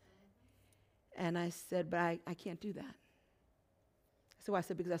money. And I said, but I can't do that. So I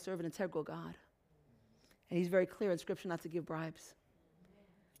said, because I serve an integral God. And he's very clear in Scripture not to give bribes.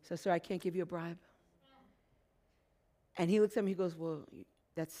 So, sir, I can't give you a bribe. And he looks at me, he goes, well,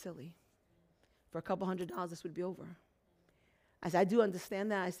 that's silly. For a couple $100, this would be over. I said, I do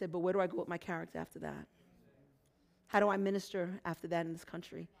understand that. I said, but where do I go with my character after that? How do I minister after that in this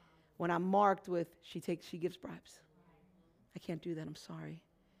country? When I'm marked with, she gives bribes. I can't do that, I'm sorry.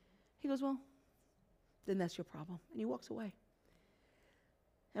 He goes, well, then that's your problem. And he walks away.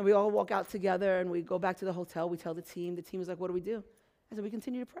 And we all walk out together, and we go back to the hotel. We tell the team. The team is like, what do we do? I said, we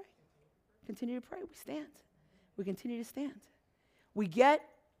continue to pray. Continue to pray. We stand. We continue to stand. We get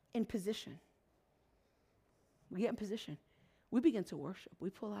in position. We get in position. We begin to worship. We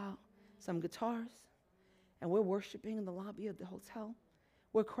pull out some guitars, and we're worshiping in the lobby of the hotel.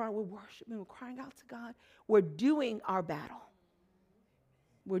 We're crying, we're worshiping, we're crying out to God. We're doing our battle.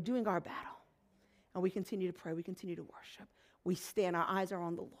 We're doing our battle. And we continue to pray. We continue to worship. We stand. Our eyes are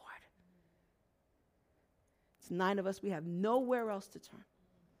on the Lord. It's 9 of us. We have nowhere else to turn.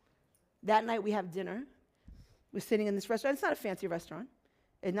 That night we have dinner. We're sitting in this restaurant. It's not a fancy restaurant.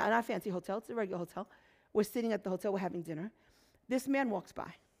 It's not a fancy hotel. It's a regular hotel. We're sitting at the hotel. We're having dinner. This man walks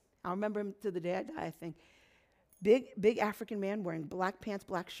by. I'll remember him to the day I die, I think. Big African man wearing black pants,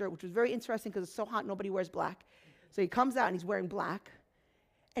 black shirt, which was very interesting because it's so hot, nobody wears black. So he comes out and he's wearing black.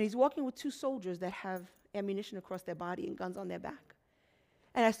 And he's walking with 2 soldiers that have ammunition across their body and guns on their back.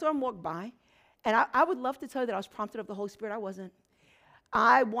 And I saw him walk by. And I would love to tell you that I was prompted of the Holy Spirit. I wasn't.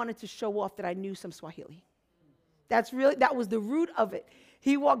 I wanted to show off that I knew some Swahili. That was the root of it.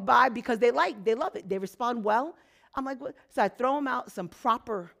 He walked by because they love it. They respond well. I'm like, what? So I throw him out some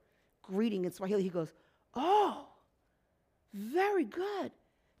proper greeting in Swahili. He goes, oh, very good.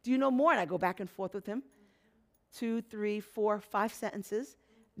 Do you know more? And I go back and forth with him. 2, 3, 4, 5 sentences.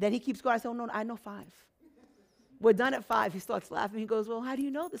 Then he keeps going. I say, oh, no, I know 5. We're done at 5. He starts laughing. He goes, well, how do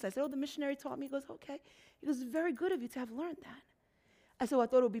you know this? I said, oh, the missionary taught me. He goes, okay. He goes, it's very good of you to have learned that. I said, well, I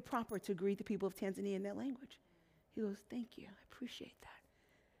thought it would be proper to greet the people of Tanzania in their language. He goes, thank you. I appreciate that.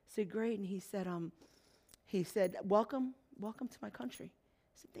 I said, great. And he said, welcome to my country.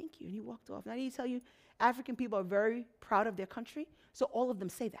 I said, thank you. And he walked off. Now, I need to tell you, African people are very proud of their country, so all of them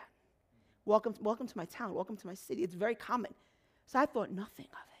say that. Welcome to my town. Welcome to my city. It's very common. So I thought nothing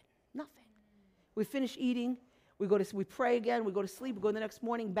of it, nothing. We finish eating. We pray again. We go to sleep. We go the next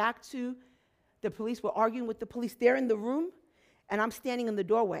morning back to the police. We're arguing with the police. They're in the room, and I'm standing in the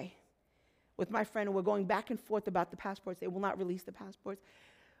doorway with my friend, and we're going back and forth about the passports. They will not release the passports.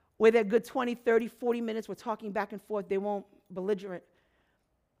 We're there a good 20, 30, 40 minutes. We're talking back and forth. They won't belligerent.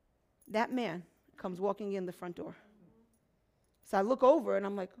 That man comes walking in the front door. So I look over, and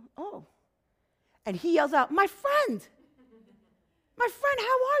I'm like, oh. And he yells out, my friend, how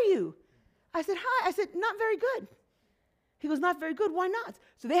are you? I said, hi. I said, not very good. He goes, not very good. Why not?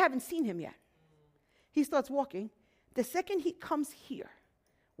 So they haven't seen him yet. He starts walking. The second he comes here,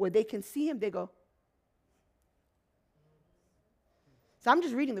 where they can see him, they go. So I'm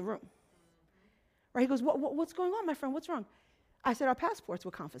just reading the room. Right? He goes, what's going on, my friend? What's wrong? I said, our passports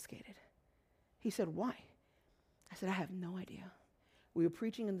were confiscated. He said, why? I said, I have no idea. We were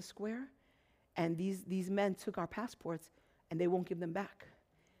preaching in the square, and these men took our passports, and they won't give them back.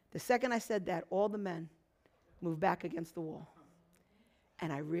 The second I said that, all the men moved back against the wall.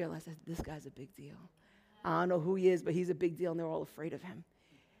 And I realized that this guy's a big deal. I don't know who he is, but he's a big deal, and they're all afraid of him.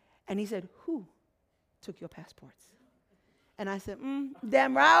 And he said, who took your passports? And I said,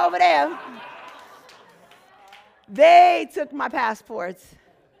 them right over there. They took my passports.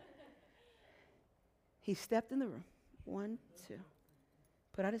 He stepped in the room. 1, 2.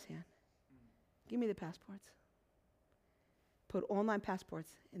 Put out his hand. Give me the passports. Put all 9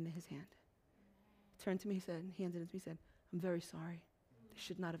 passports in his hand. Turned to me, he handed it to me, he said, I'm very sorry. They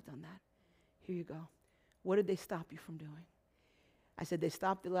should not have done that. Here you go. What did they stop you from doing? I said, they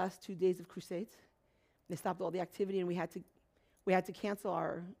stopped the last 2 days of crusades. They stopped all the activity, and we had to cancel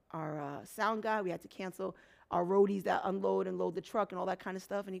our sound guy. We had to cancel our roadies that unload and load the truck and all that kind of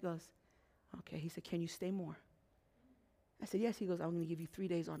stuff. And he goes, okay. He said, can you stay more? I said, yes. He goes, I'm going to give you 3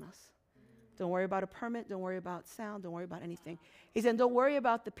 days on us. Don't worry about a permit. Don't worry about sound. Don't worry about anything. He said, don't worry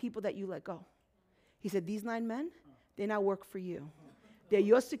about the people that you let go. He said, these 9 men, they now work for you. They're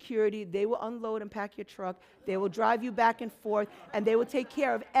your security. They will unload and pack your truck. They will drive you back and forth, and they will take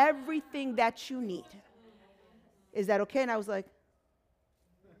care of everything that you need. Is that okay? And I was like,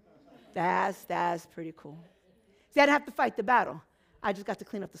 that's pretty cool. See, I didn't have to fight the battle. I just got to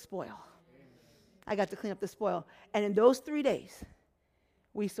clean up the spoil. I got to clean up the spoil. And in those 3 days,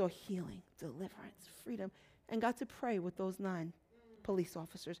 we saw healing, deliverance, freedom, and got to pray with those 9 police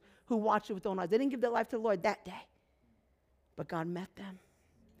officers who watched it with their own eyes. They didn't give their life to the Lord that day, but God met them.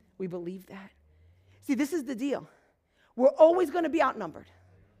 We believe that. See, this is the deal. We're always going to be outnumbered.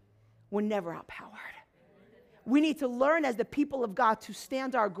 We're never outpowered. We need to learn as the people of God to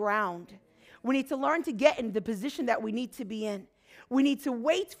stand our ground. We need to learn to get in the position that we need to be in. We need to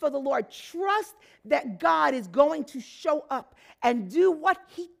wait for the Lord. Trust that God is going to show up and do what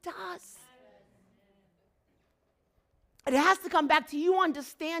he does. It has to come back to you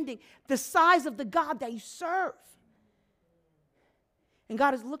understanding the size of the God that you serve. And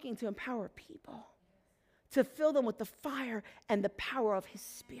God is looking to empower people, to fill them with the fire and the power of his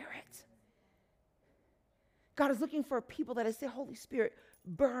Spirit. God is looking for people that say, Holy Spirit,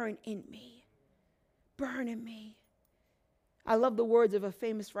 burn in me. Burn in me. I love the words of a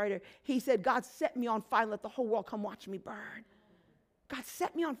famous writer. He said, God set me on fire, let the whole world come watch me burn. God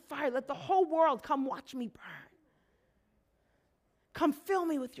set me on fire, let the whole world come watch me burn. Come fill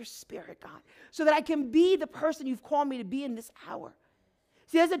me with your Spirit, God, so that I can be the person you've called me to be in this hour.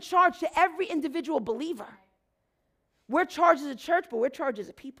 See, there's a charge to every individual believer. We're charged as a church, but we're charged as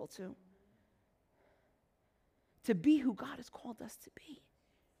a people too. To be who God has called us to be.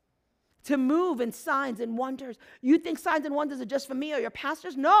 To move in signs and wonders. You think signs and wonders are just for me or your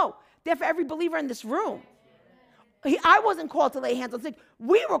pastors? No, they're for every believer in this room. I wasn't called to lay hands on the sick.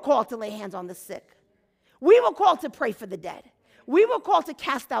 We were called to lay hands on the sick. We were called to pray for the dead. We were called to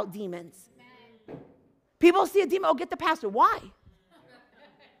cast out demons. People see a demon, oh, get the pastor. Why?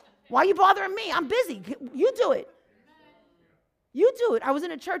 Why are you bothering me? I'm busy. You do it. You do it. I was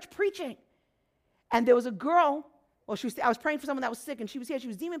in a church preaching, and there was a girl. Well, I was praying for someone that was sick, and she was here. She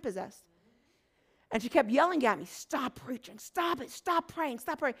was demon-possessed. And she kept yelling at me, stop preaching, stop it, stop praying,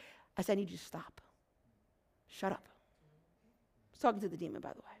 stop praying. I said, I need you to stop. Shut up. I was talking to the demon,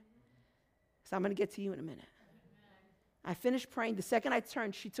 by the way. So I'm going to get to you in a minute. I finished praying. The second I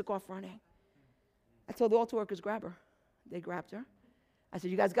turned, she took off running. I told the altar workers, grab her. They grabbed her. I said,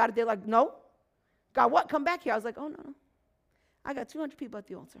 you guys got it? They're like, no. God, what? Come back here. I was like, oh, no. I got 200 people at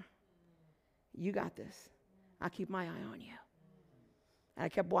the altar. You got this. I'll keep my eye on you. And I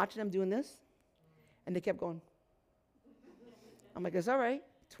kept watching them doing this, and they kept going. I'm like, it's all right.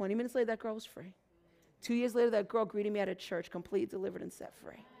 20 minutes later, that girl was free. 2 years later, that girl greeted me at a church, complete, delivered, and set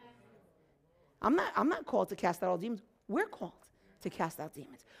free. I'm not called to cast out all demons. We're called to cast out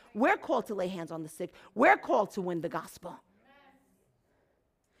demons. We're called to lay hands on the sick. We're called to win the gospel.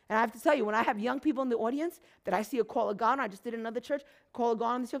 And I have to tell you, when I have young people in the audience that I see a call of God, and I just did another church, call of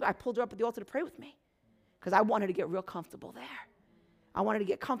God on the church, I pulled her up at the altar to pray with me because I wanted to get real comfortable there. I wanted to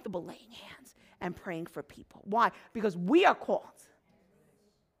get comfortable laying hands and praying for people. Why? Because we are called.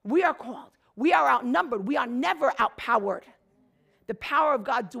 We are called. We are outnumbered. We are never outpowered. The power of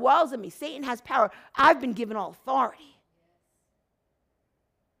God dwells in me. Satan has power. I've been given all authority.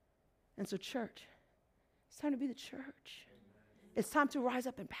 And so, church, it's time to be the church. It's time to rise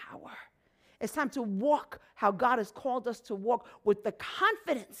up in power. It's time to walk how God has called us to walk with the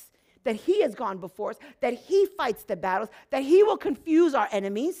confidence that he has gone before us, that he fights the battles, that he will confuse our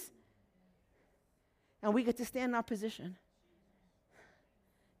enemies. And we get to stand in our position,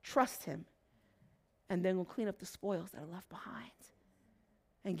 trust him, and then we'll clean up the spoils that are left behind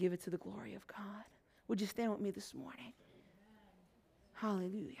and give it to the glory of God. Would you stand with me this morning?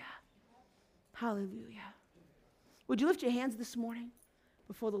 Hallelujah. Hallelujah. Would you lift your hands this morning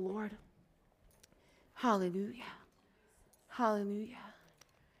before the Lord? Hallelujah. Hallelujah.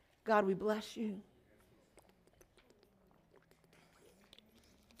 God, we bless you.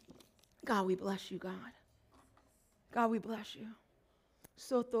 God, we bless you, God. God, we bless you.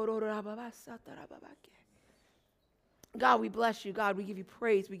 God, we bless you. God, we give you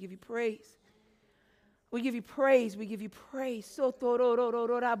praise. We give you praise. We give you praise. We give you praise.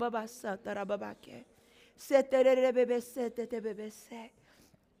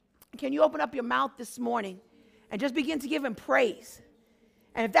 Can you open up your mouth this morning and just begin to give him praise?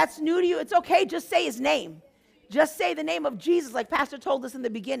 And if that's new to you, it's okay. Just say his name. Just say the name of Jesus, like Pastor told us in the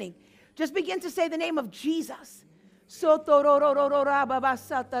beginning. Just begin to say the name of Jesus.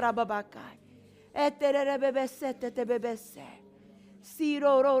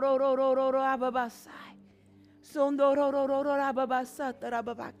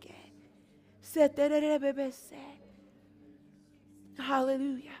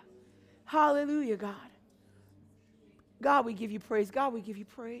 Hallelujah. Hallelujah, God. God, we give you praise. God, we give you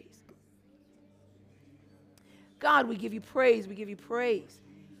praise. God, we give you praise. We give you praise.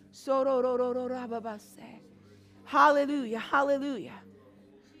 Hallelujah. Hallelujah.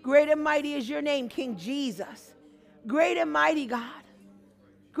 Great and mighty is your name, King Jesus. Great and mighty God.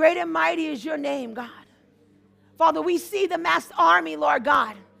 Great and mighty is your name, God. Father, we see the massed army, Lord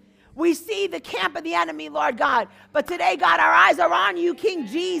God. We see the camp of the enemy, Lord God. But today, God, our eyes are on you, King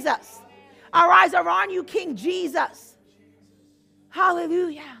Jesus. Our eyes are on you, King Jesus.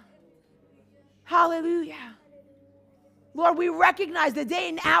 Hallelujah. Hallelujah. Lord, we recognize the day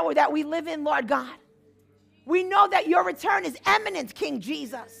and hour that we live in, Lord God. We know that your return is imminent, King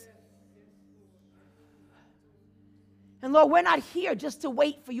Jesus. And Lord, we're not here just to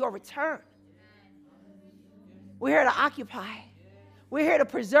wait for your return. We're here to occupy. We're here to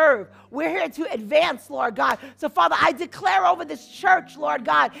preserve. We're here to advance, Lord God. So, Father, I declare over this church, Lord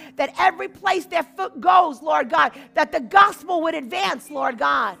God, that every place their foot goes, Lord God, that the gospel would advance, Lord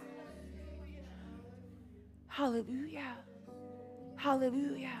God. Hallelujah.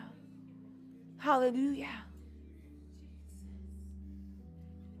 Hallelujah. Hallelujah.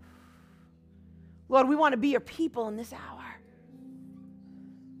 Lord, we want to be your people in this hour.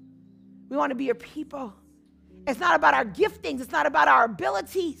 We want to be your people. It's not about our giftings. It's not about our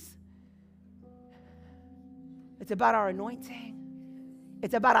abilities. It's about our anointing.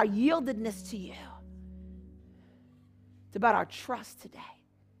 It's about our yieldedness to you. It's about our trust today.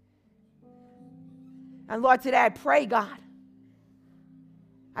 And Lord, today I pray, God.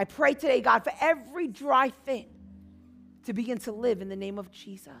 I pray today, God, for every dry thing to begin to live in the name of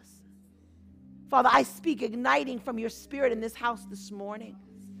Jesus. Father, I speak igniting from your spirit in this house this morning.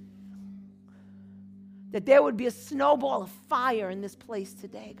 That there would be a snowball of fire in this place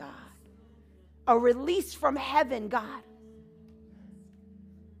today, God. A release from heaven, God.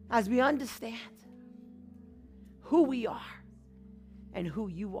 As we understand who we are and who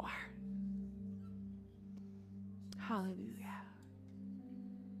you are. Hallelujah.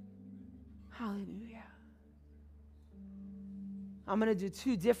 Hallelujah. I'm going to do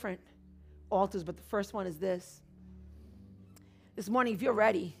two different altars, but the first one is this. This morning, if you're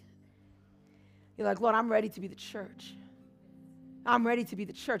ready, you're like, Lord, I'm ready to be the church. I'm ready to be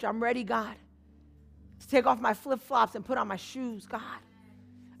the church. I'm ready, God, to take off my flip-flops and put on my shoes, God.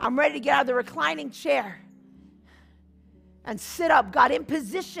 I'm ready to get out of the reclining chair and sit up, God, in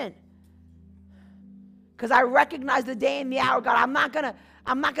position. Because I recognize the day and the hour, God. I'm not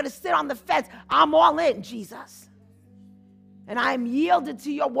gonna sit on the fence. I'm all in, Jesus. And I am yielded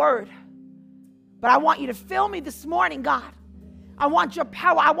to your word. But I want you to fill me this morning, God. I want your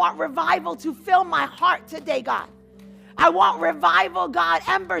power. I want revival to fill my heart today, God. I want revival, God,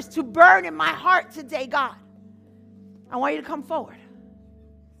 embers to burn in my heart today, God. I want you to come forward.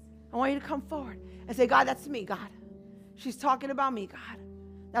 I want you to come forward and say, God, that's me, God. She's talking about me, God.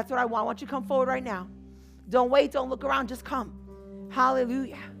 That's what I want. I want you to come forward right now. Don't wait. Don't look around. Just come.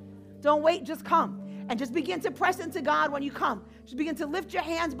 Hallelujah. Don't wait. Just come. And just begin to press into God when you come. Just begin to lift your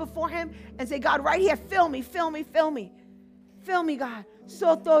hands before him and say, God, right here, fill me, fill me, fill me. Fill me, God.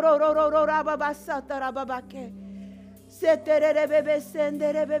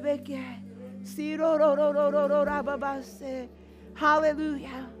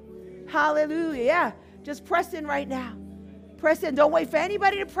 Hallelujah. Hallelujah. Yeah. Just press in right now. Press in. Don't wait for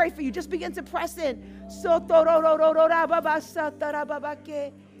anybody to pray for you. Just begin to press in.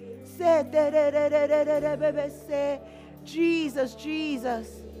 Jesus, Jesus,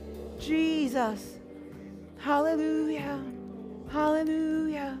 Jesus. Hallelujah.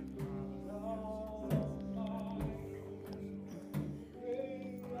 Hallelujah.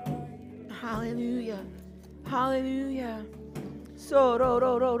 Hallelujah. Hallelujah.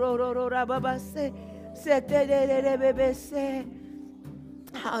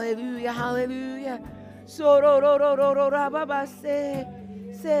 Hallelujah. Hallelujah.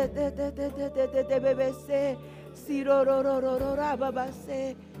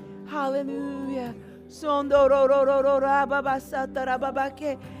 Hallelujah.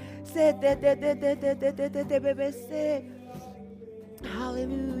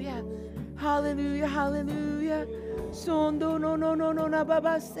 Hallelujah. Hallelujah. Hallelujah. Sondo no no no no na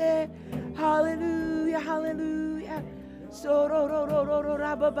baba se. Hallelujah. Hallelujah. Soro ro ro ro ro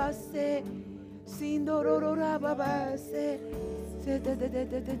ra baba se. Sindo ro ro ra baba se. Se te te te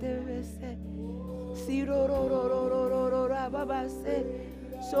te te te se. Si ro ro ro ro ro ro ro ra baba se.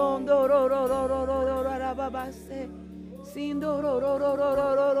 Sondo ro ro ro ro ro ro ra baba se. Sindo ro ro ro ro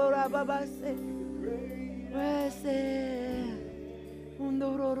ro ro ro ra baba se.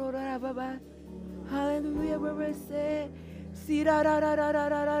 Hallelujah,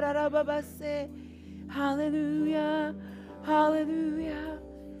 hallelujah, hallelujah,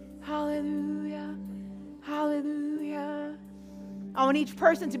 hallelujah, hallelujah. I want each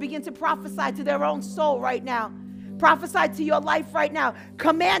person to begin to prophesy to their own soul right now. Prophesy to your life right now.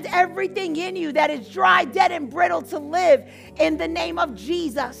 Command everything in you that is dry, dead, and brittle to live in the name of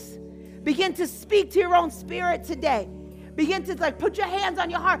Jesus. Begin to speak to your own spirit today. Begin to put your hands on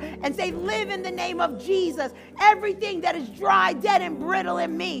your heart and say, live in the name of Jesus. Everything that is dry, dead, and brittle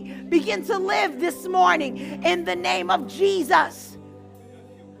in me, begin to live this morning in the name of Jesus.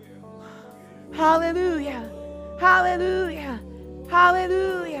 Hallelujah. Hallelujah.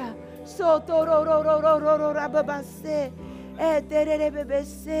 Hallelujah.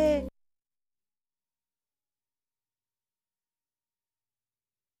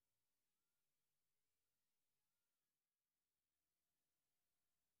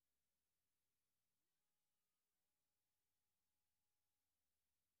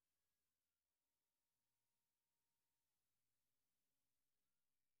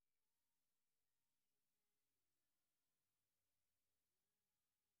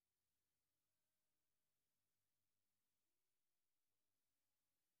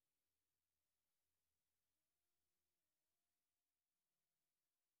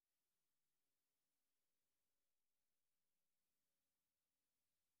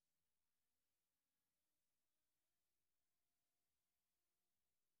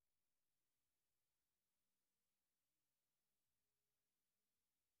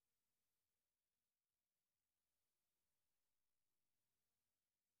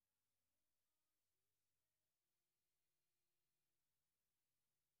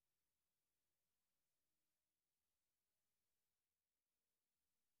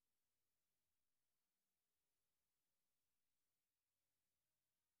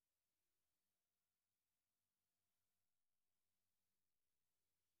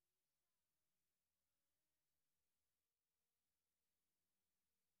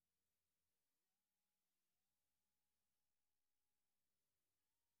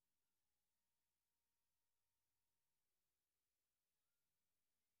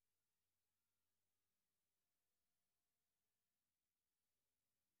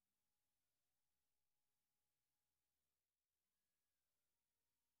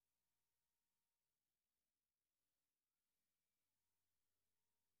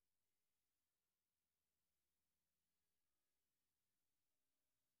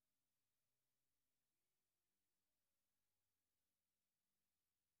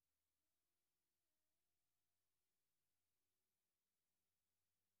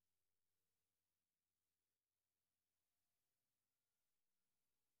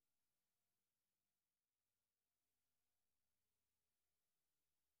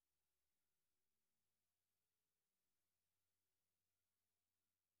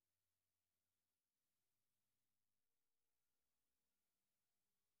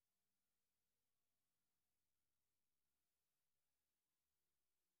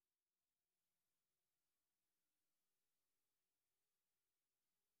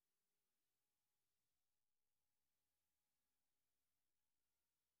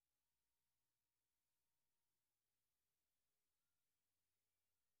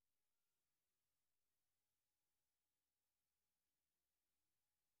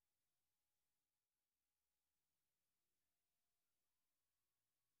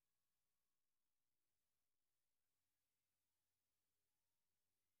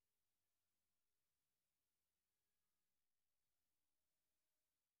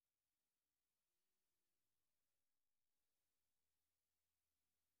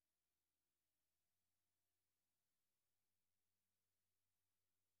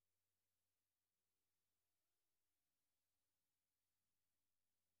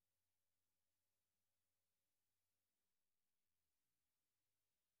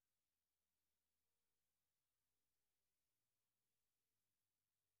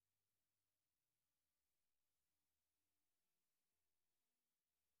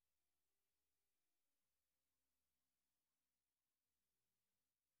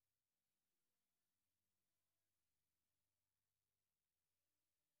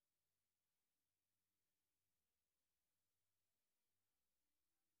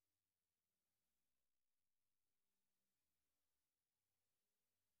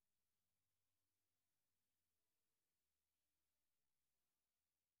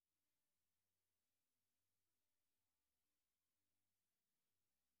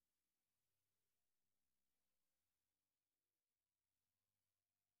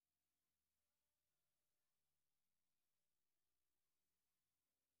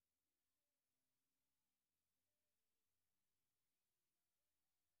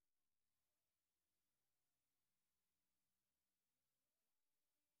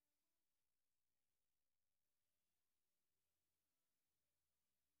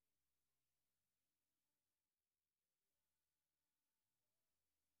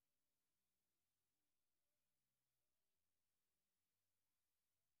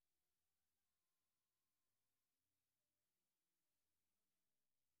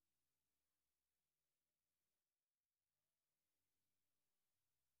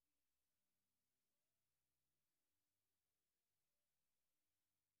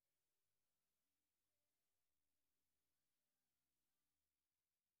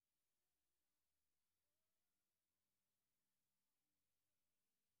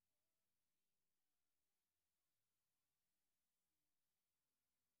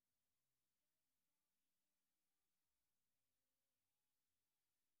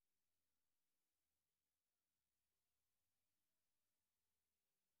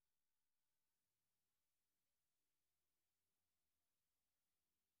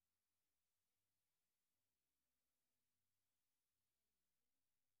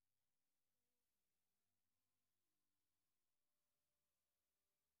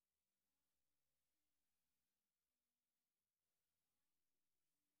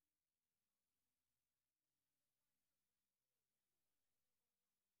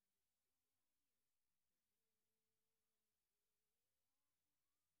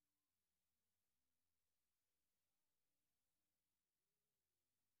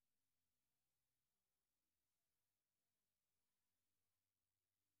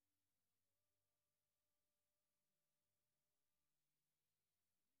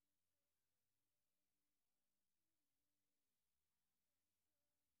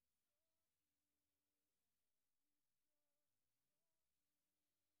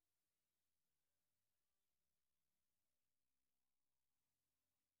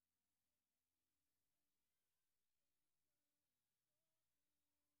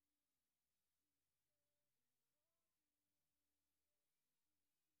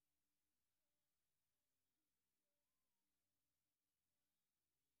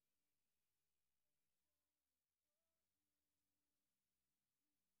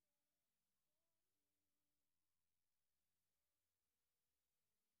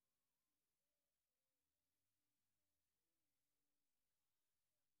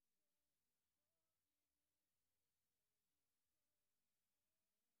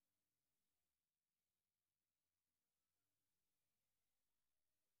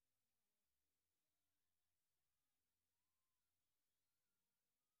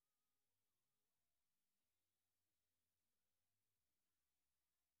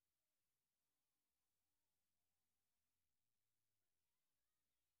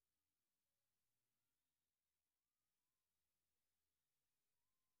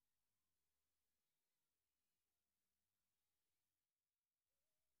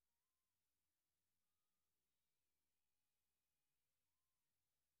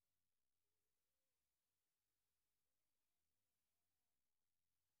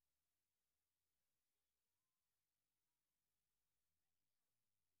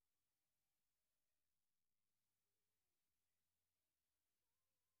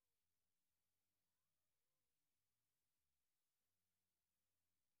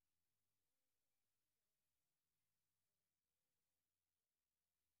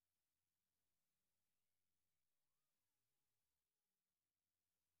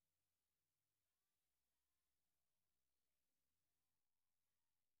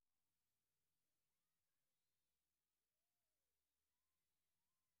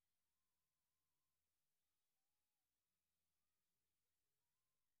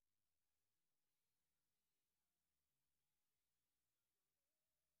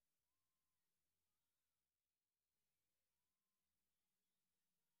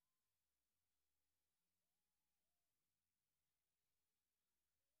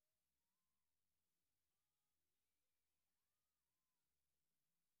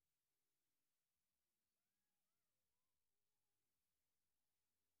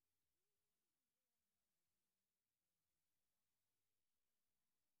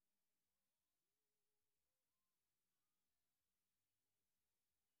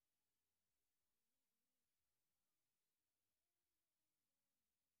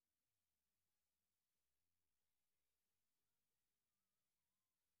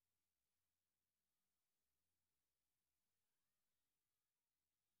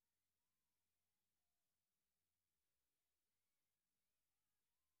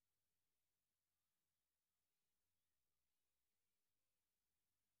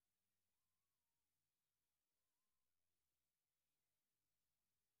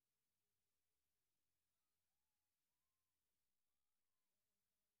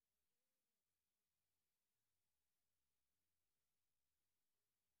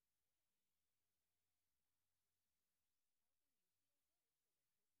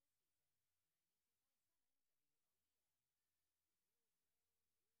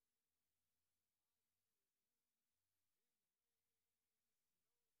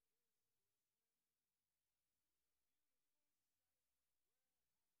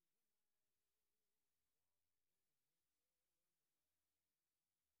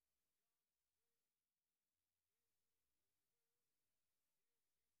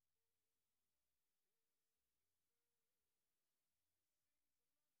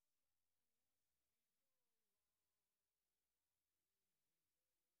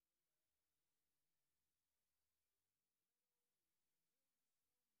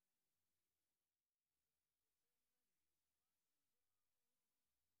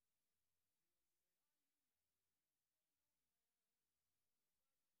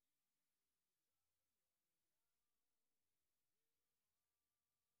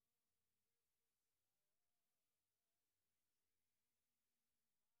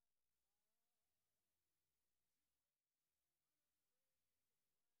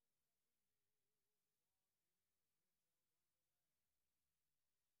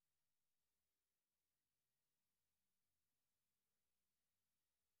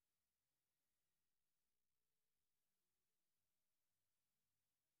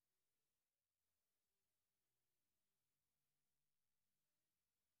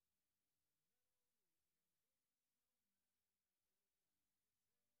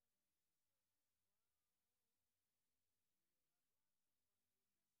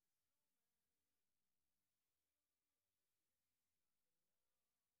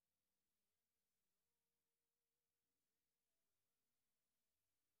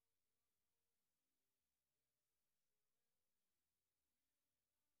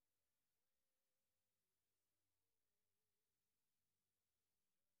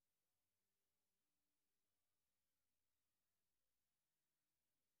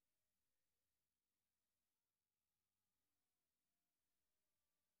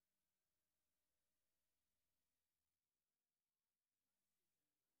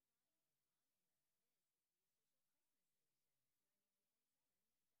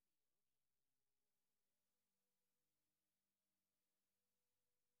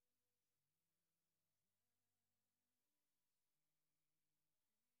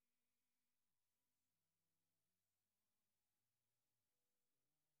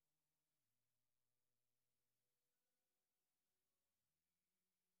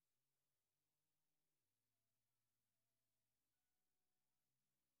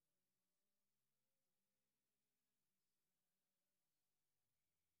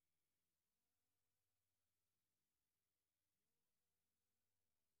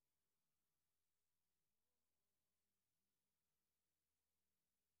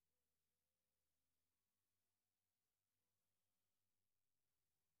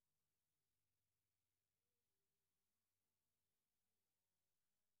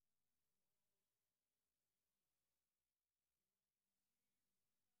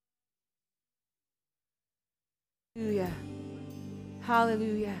 Hallelujah.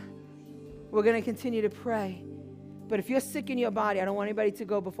 Hallelujah. We're going to continue to pray. But if you're sick in your body, I don't want anybody to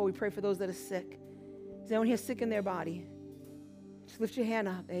go before we pray for those that are sick. Is anyone here sick in their body? Just lift your hand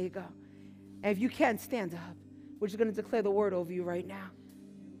up. There you go. And if you can, stand up. We're just going to declare the word over you right now.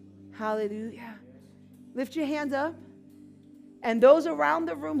 Hallelujah. Lift your hand up. And those around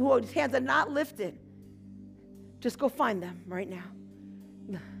the room whose hands are not lifted, just go find them right now.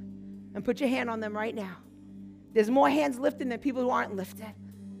 And put your hand on them right now. There's more hands lifted than people who aren't lifted.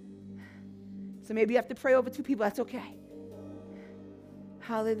 So maybe you have to pray over 2 people. That's okay.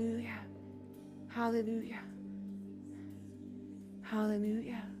 Hallelujah. Hallelujah.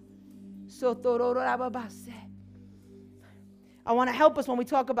 Hallelujah. I want to help us when we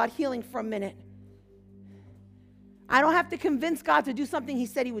talk about healing for a minute. I don't have to convince God to do something he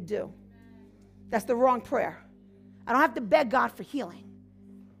said he would do. That's the wrong prayer. I don't have to beg God for healing.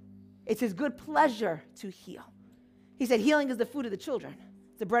 It's his good pleasure to heal. He said healing is the food of the children.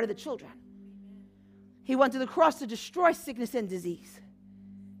 It's the bread of the children. He went to the cross to destroy sickness and disease.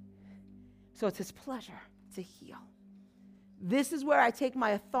 So it's his pleasure to heal. This is where I take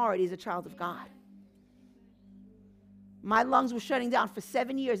my authority as a child of God. My lungs were shutting down for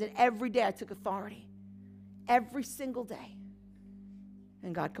 7 years, and every day I took authority. Every single day.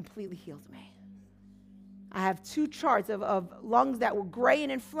 And God completely healed me. I have 2 charts of lungs that were gray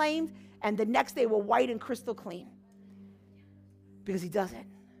and inflamed, and the next day were white and crystal clean. Because he does it.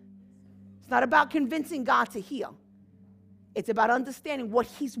 It's not about convincing God to heal. It's about understanding what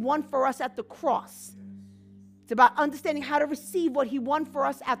he's won for us at the cross. It's about understanding how to receive what he won for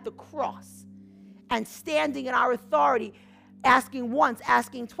us at the cross. And standing in our authority, asking once,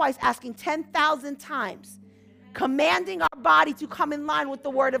 asking twice, asking 10,000 times. Commanding our body to come in line with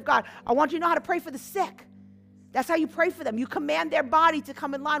the word of God. I want you to know how to pray for the sick. That's how you pray for them. You command their body to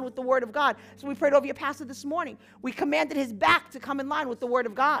come in line with the word of God. So we prayed over your pastor this morning. We commanded his back to come in line with the word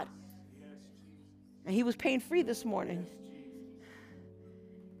of God. And he was pain-free this morning.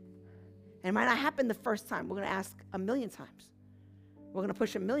 And it might not happen the first time. We're going to ask 1,000,000 times. We're going to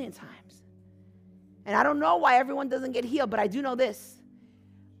push 1,000,000 times. And I don't know why everyone doesn't get healed, but I do know this.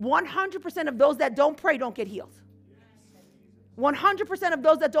 100% of those that don't pray don't get healed. 100% of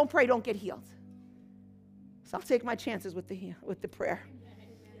those that don't pray don't get healed. So I'll take my chances with the prayer.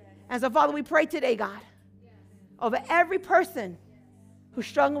 And so, Father, we pray today, God, over every person who's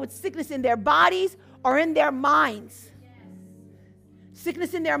struggling with sickness in their bodies or in their minds.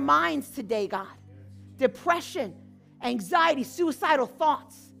 Sickness in their minds today, God. Depression, anxiety, suicidal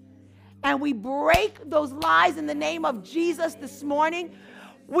thoughts. And we break those lies in the name of Jesus this morning.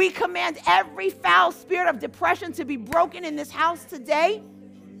 We command every foul spirit of depression to be broken in this house today.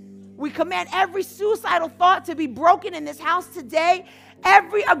 We command every suicidal thought to be broken in this house today.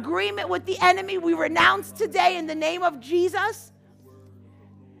 Every agreement with the enemy we renounce today in the name of Jesus.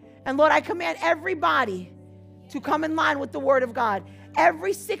 And Lord, I command everybody to come in line with the word of God.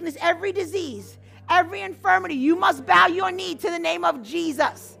 Every sickness, every disease, every infirmity, you must bow your knee to the name of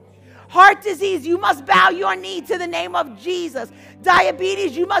Jesus. Heart disease, you must bow your knee to the name of Jesus.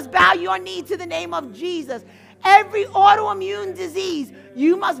 Diabetes, you must bow your knee to the name of Jesus. Every autoimmune disease,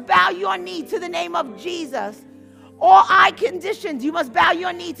 you must bow your knee to the name of Jesus. All eye conditions, you must bow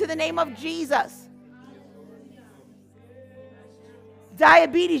your knee to the name of Jesus.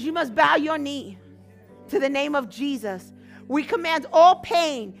 Diabetes, you must bow your knee to the name of Jesus. We command all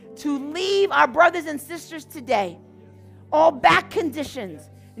pain to leave our brothers and sisters today. All back conditions,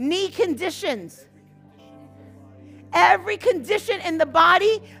 knee conditions, every condition in the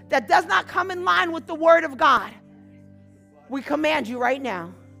body that does not come in line with the word of God, we command you right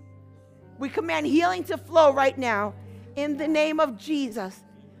now. We command healing to flow right now in the name of Jesus.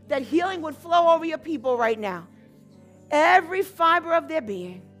 That healing would flow over your people right now. Every fiber of their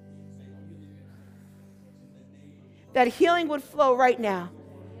being. That healing would flow right now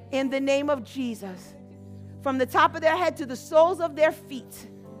in the name of Jesus. From the top of their head to the soles of their feet.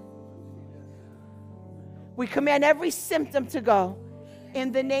 We command every symptom to go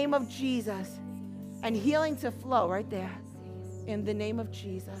in the name of Jesus. And healing to flow right there in the name of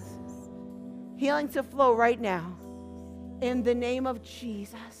Jesus. Healing to flow right now in the name of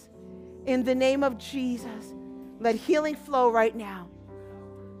Jesus. In the name of Jesus. Let healing flow right now.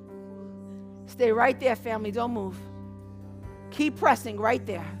 Stay right there, family. Don't move. Keep pressing right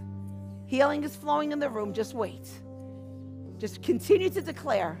there. Healing is flowing in the room. Just wait. Just continue to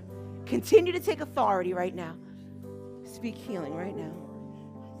declare. Continue to take authority right now. Speak healing right now.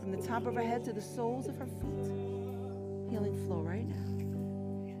 From the top of her head to the soles of her feet. Healing flow right now.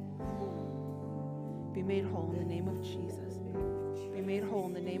 Be made whole in the name of Jesus. Be made whole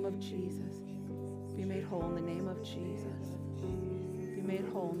in the name of Jesus. Be made whole in the name of Jesus. Be made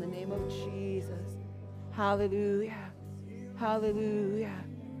whole in the name of Jesus. Hallelujah. Hallelujah.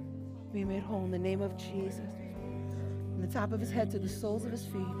 Be made whole in the name of Jesus. From the top of his head to the soles of his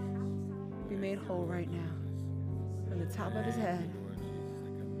feet. Be made whole right now. From the top of his head.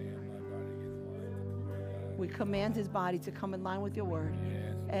 We command his body to come in line with your word.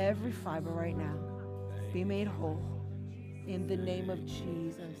 Every fiber right now. Be made whole. In the name of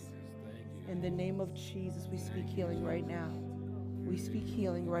Jesus. In the name of Jesus, we speak healing right now. We speak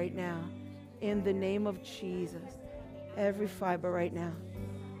healing right now. In the name of Jesus. Every fiber right now.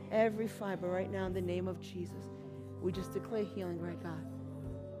 Every fiber right now in the name of Jesus. We just declare healing, right, God?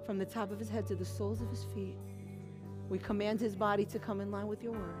 From the top of his head to the soles of his feet. We command his body to come in line with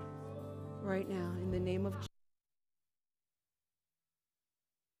your word right now in the name of Jesus.